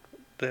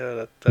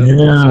 Yeah, that was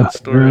that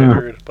story I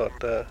heard about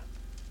that.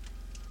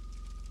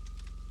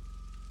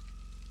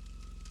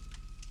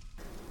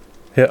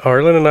 Yeah,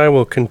 Arlen and I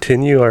will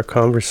continue our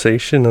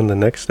conversation on the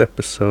next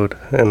episode,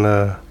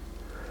 and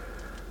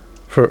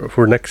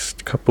for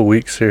next couple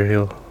weeks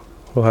here,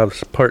 we'll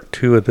have part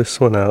 2 of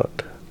this one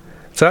out.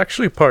 It's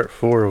actually part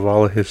 4 of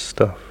all of his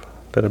stuff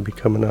that'll be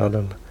coming out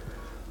on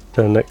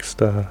the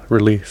next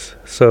release.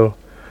 So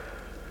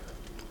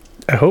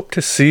I hope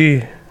to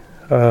see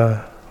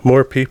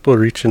more people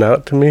reaching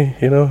out to me,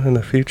 in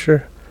the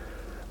future.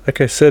 Like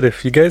I said,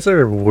 if you guys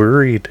are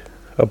worried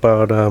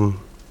about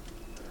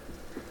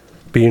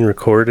being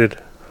recorded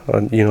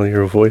on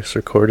your voice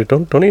recorded,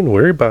 don't even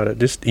worry about it.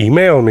 Just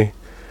email me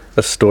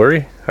a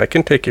story. I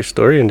can take your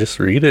story and just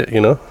read it,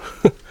 And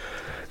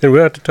we don't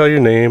have to tell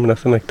your name,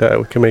 nothing like that.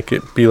 We can make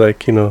it be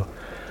like, all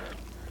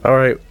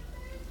right,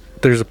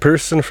 there's a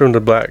person from the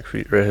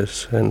Blackfeet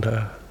Res, and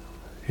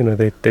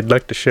they'd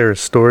like to share a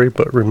story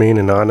but remain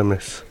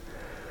anonymous.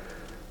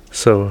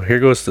 So here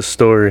goes the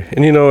story.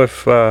 And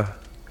if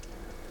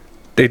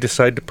they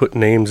decide to put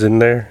names in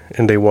there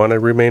and they want to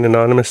remain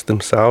anonymous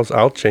themselves,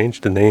 I'll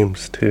change the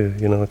names too.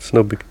 It's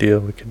no big deal.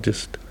 We could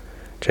just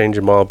change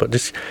them all,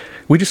 but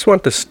we just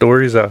want the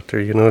stories out there,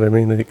 you know what I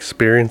mean? The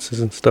experiences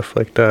and stuff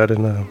like that,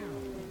 and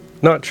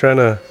not trying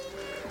to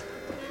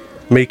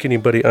make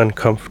anybody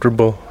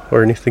uncomfortable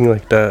or anything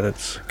like that.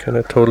 It's kind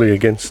of totally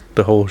against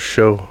the whole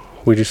show.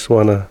 We just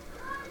want to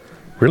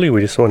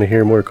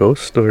hear more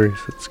ghost stories.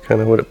 It's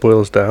kind of what it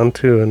boils down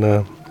to,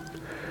 and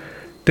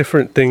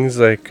different things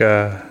like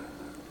our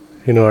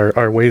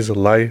ways of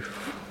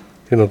life.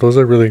 Those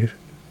are really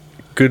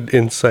good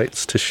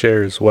insights to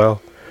share as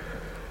well.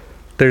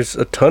 There's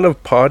a ton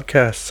of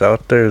podcasts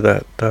out there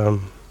that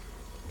I'm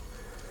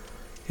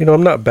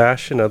not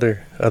bashing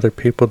other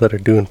people that are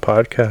doing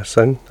podcasts.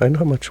 I know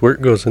how much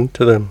work goes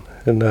into them,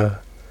 and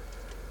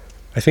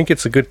I think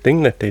it's a good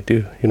thing that they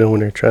do.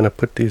 When they're trying to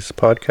put these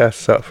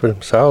podcasts out for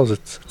themselves,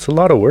 it's a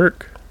lot of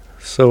work.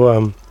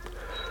 So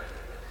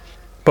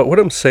but what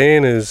I'm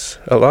saying is,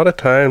 a lot of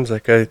times,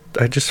 like I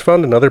just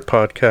found another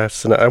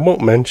podcast, and I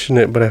won't mention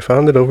it, but I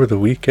found it over the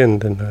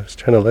weekend, and I was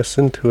trying to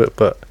listen to it,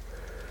 but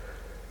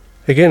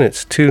again,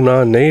 it's two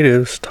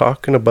non-natives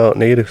talking about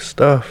native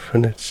stuff,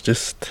 and it's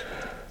just,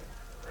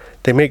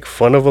 they make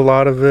fun of a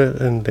lot of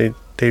it, and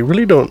they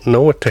really don't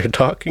know what they're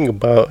talking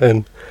about,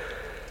 and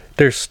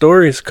their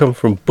stories come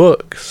from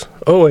books.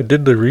 Oh, I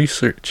did the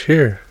research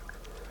here.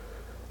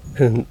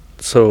 And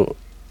so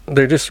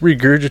they're just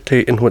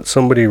regurgitating what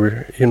somebody,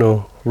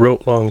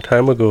 wrote long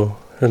time ago.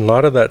 And a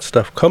lot of that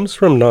stuff comes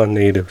from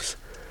non-natives.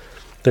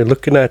 They're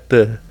looking at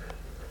the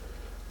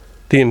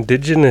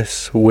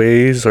indigenous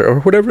ways or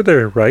whatever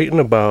they're writing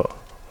about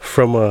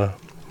from a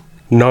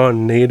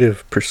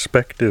non-native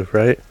perspective,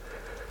 right?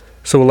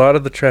 So a lot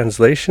of the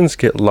translations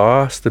get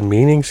lost, the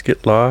meanings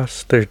get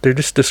lost. They're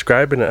just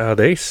describing it how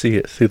they see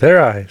it through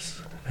their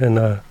eyes.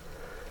 And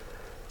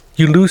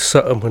you lose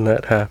something when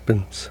that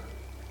happens.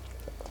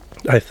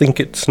 I think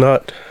it's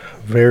not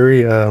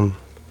very, how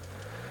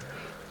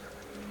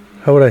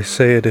would I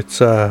say it? It's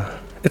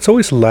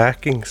always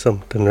lacking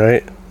something,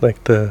 right?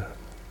 Like the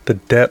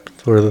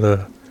depth or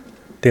the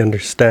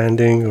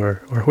understanding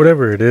or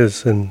whatever it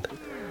is. And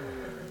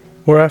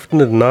more often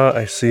than not,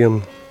 I see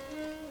them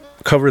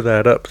cover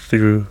that up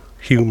through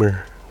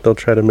humor. They'll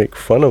try to make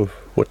fun of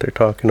what they're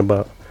talking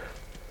about.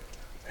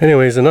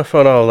 Anyways, enough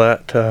on all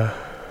that. I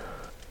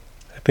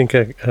think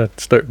I'd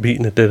start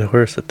beating a dead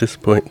horse at this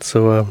point.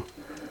 So,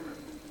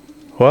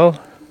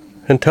 well,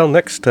 until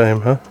next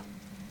time, huh?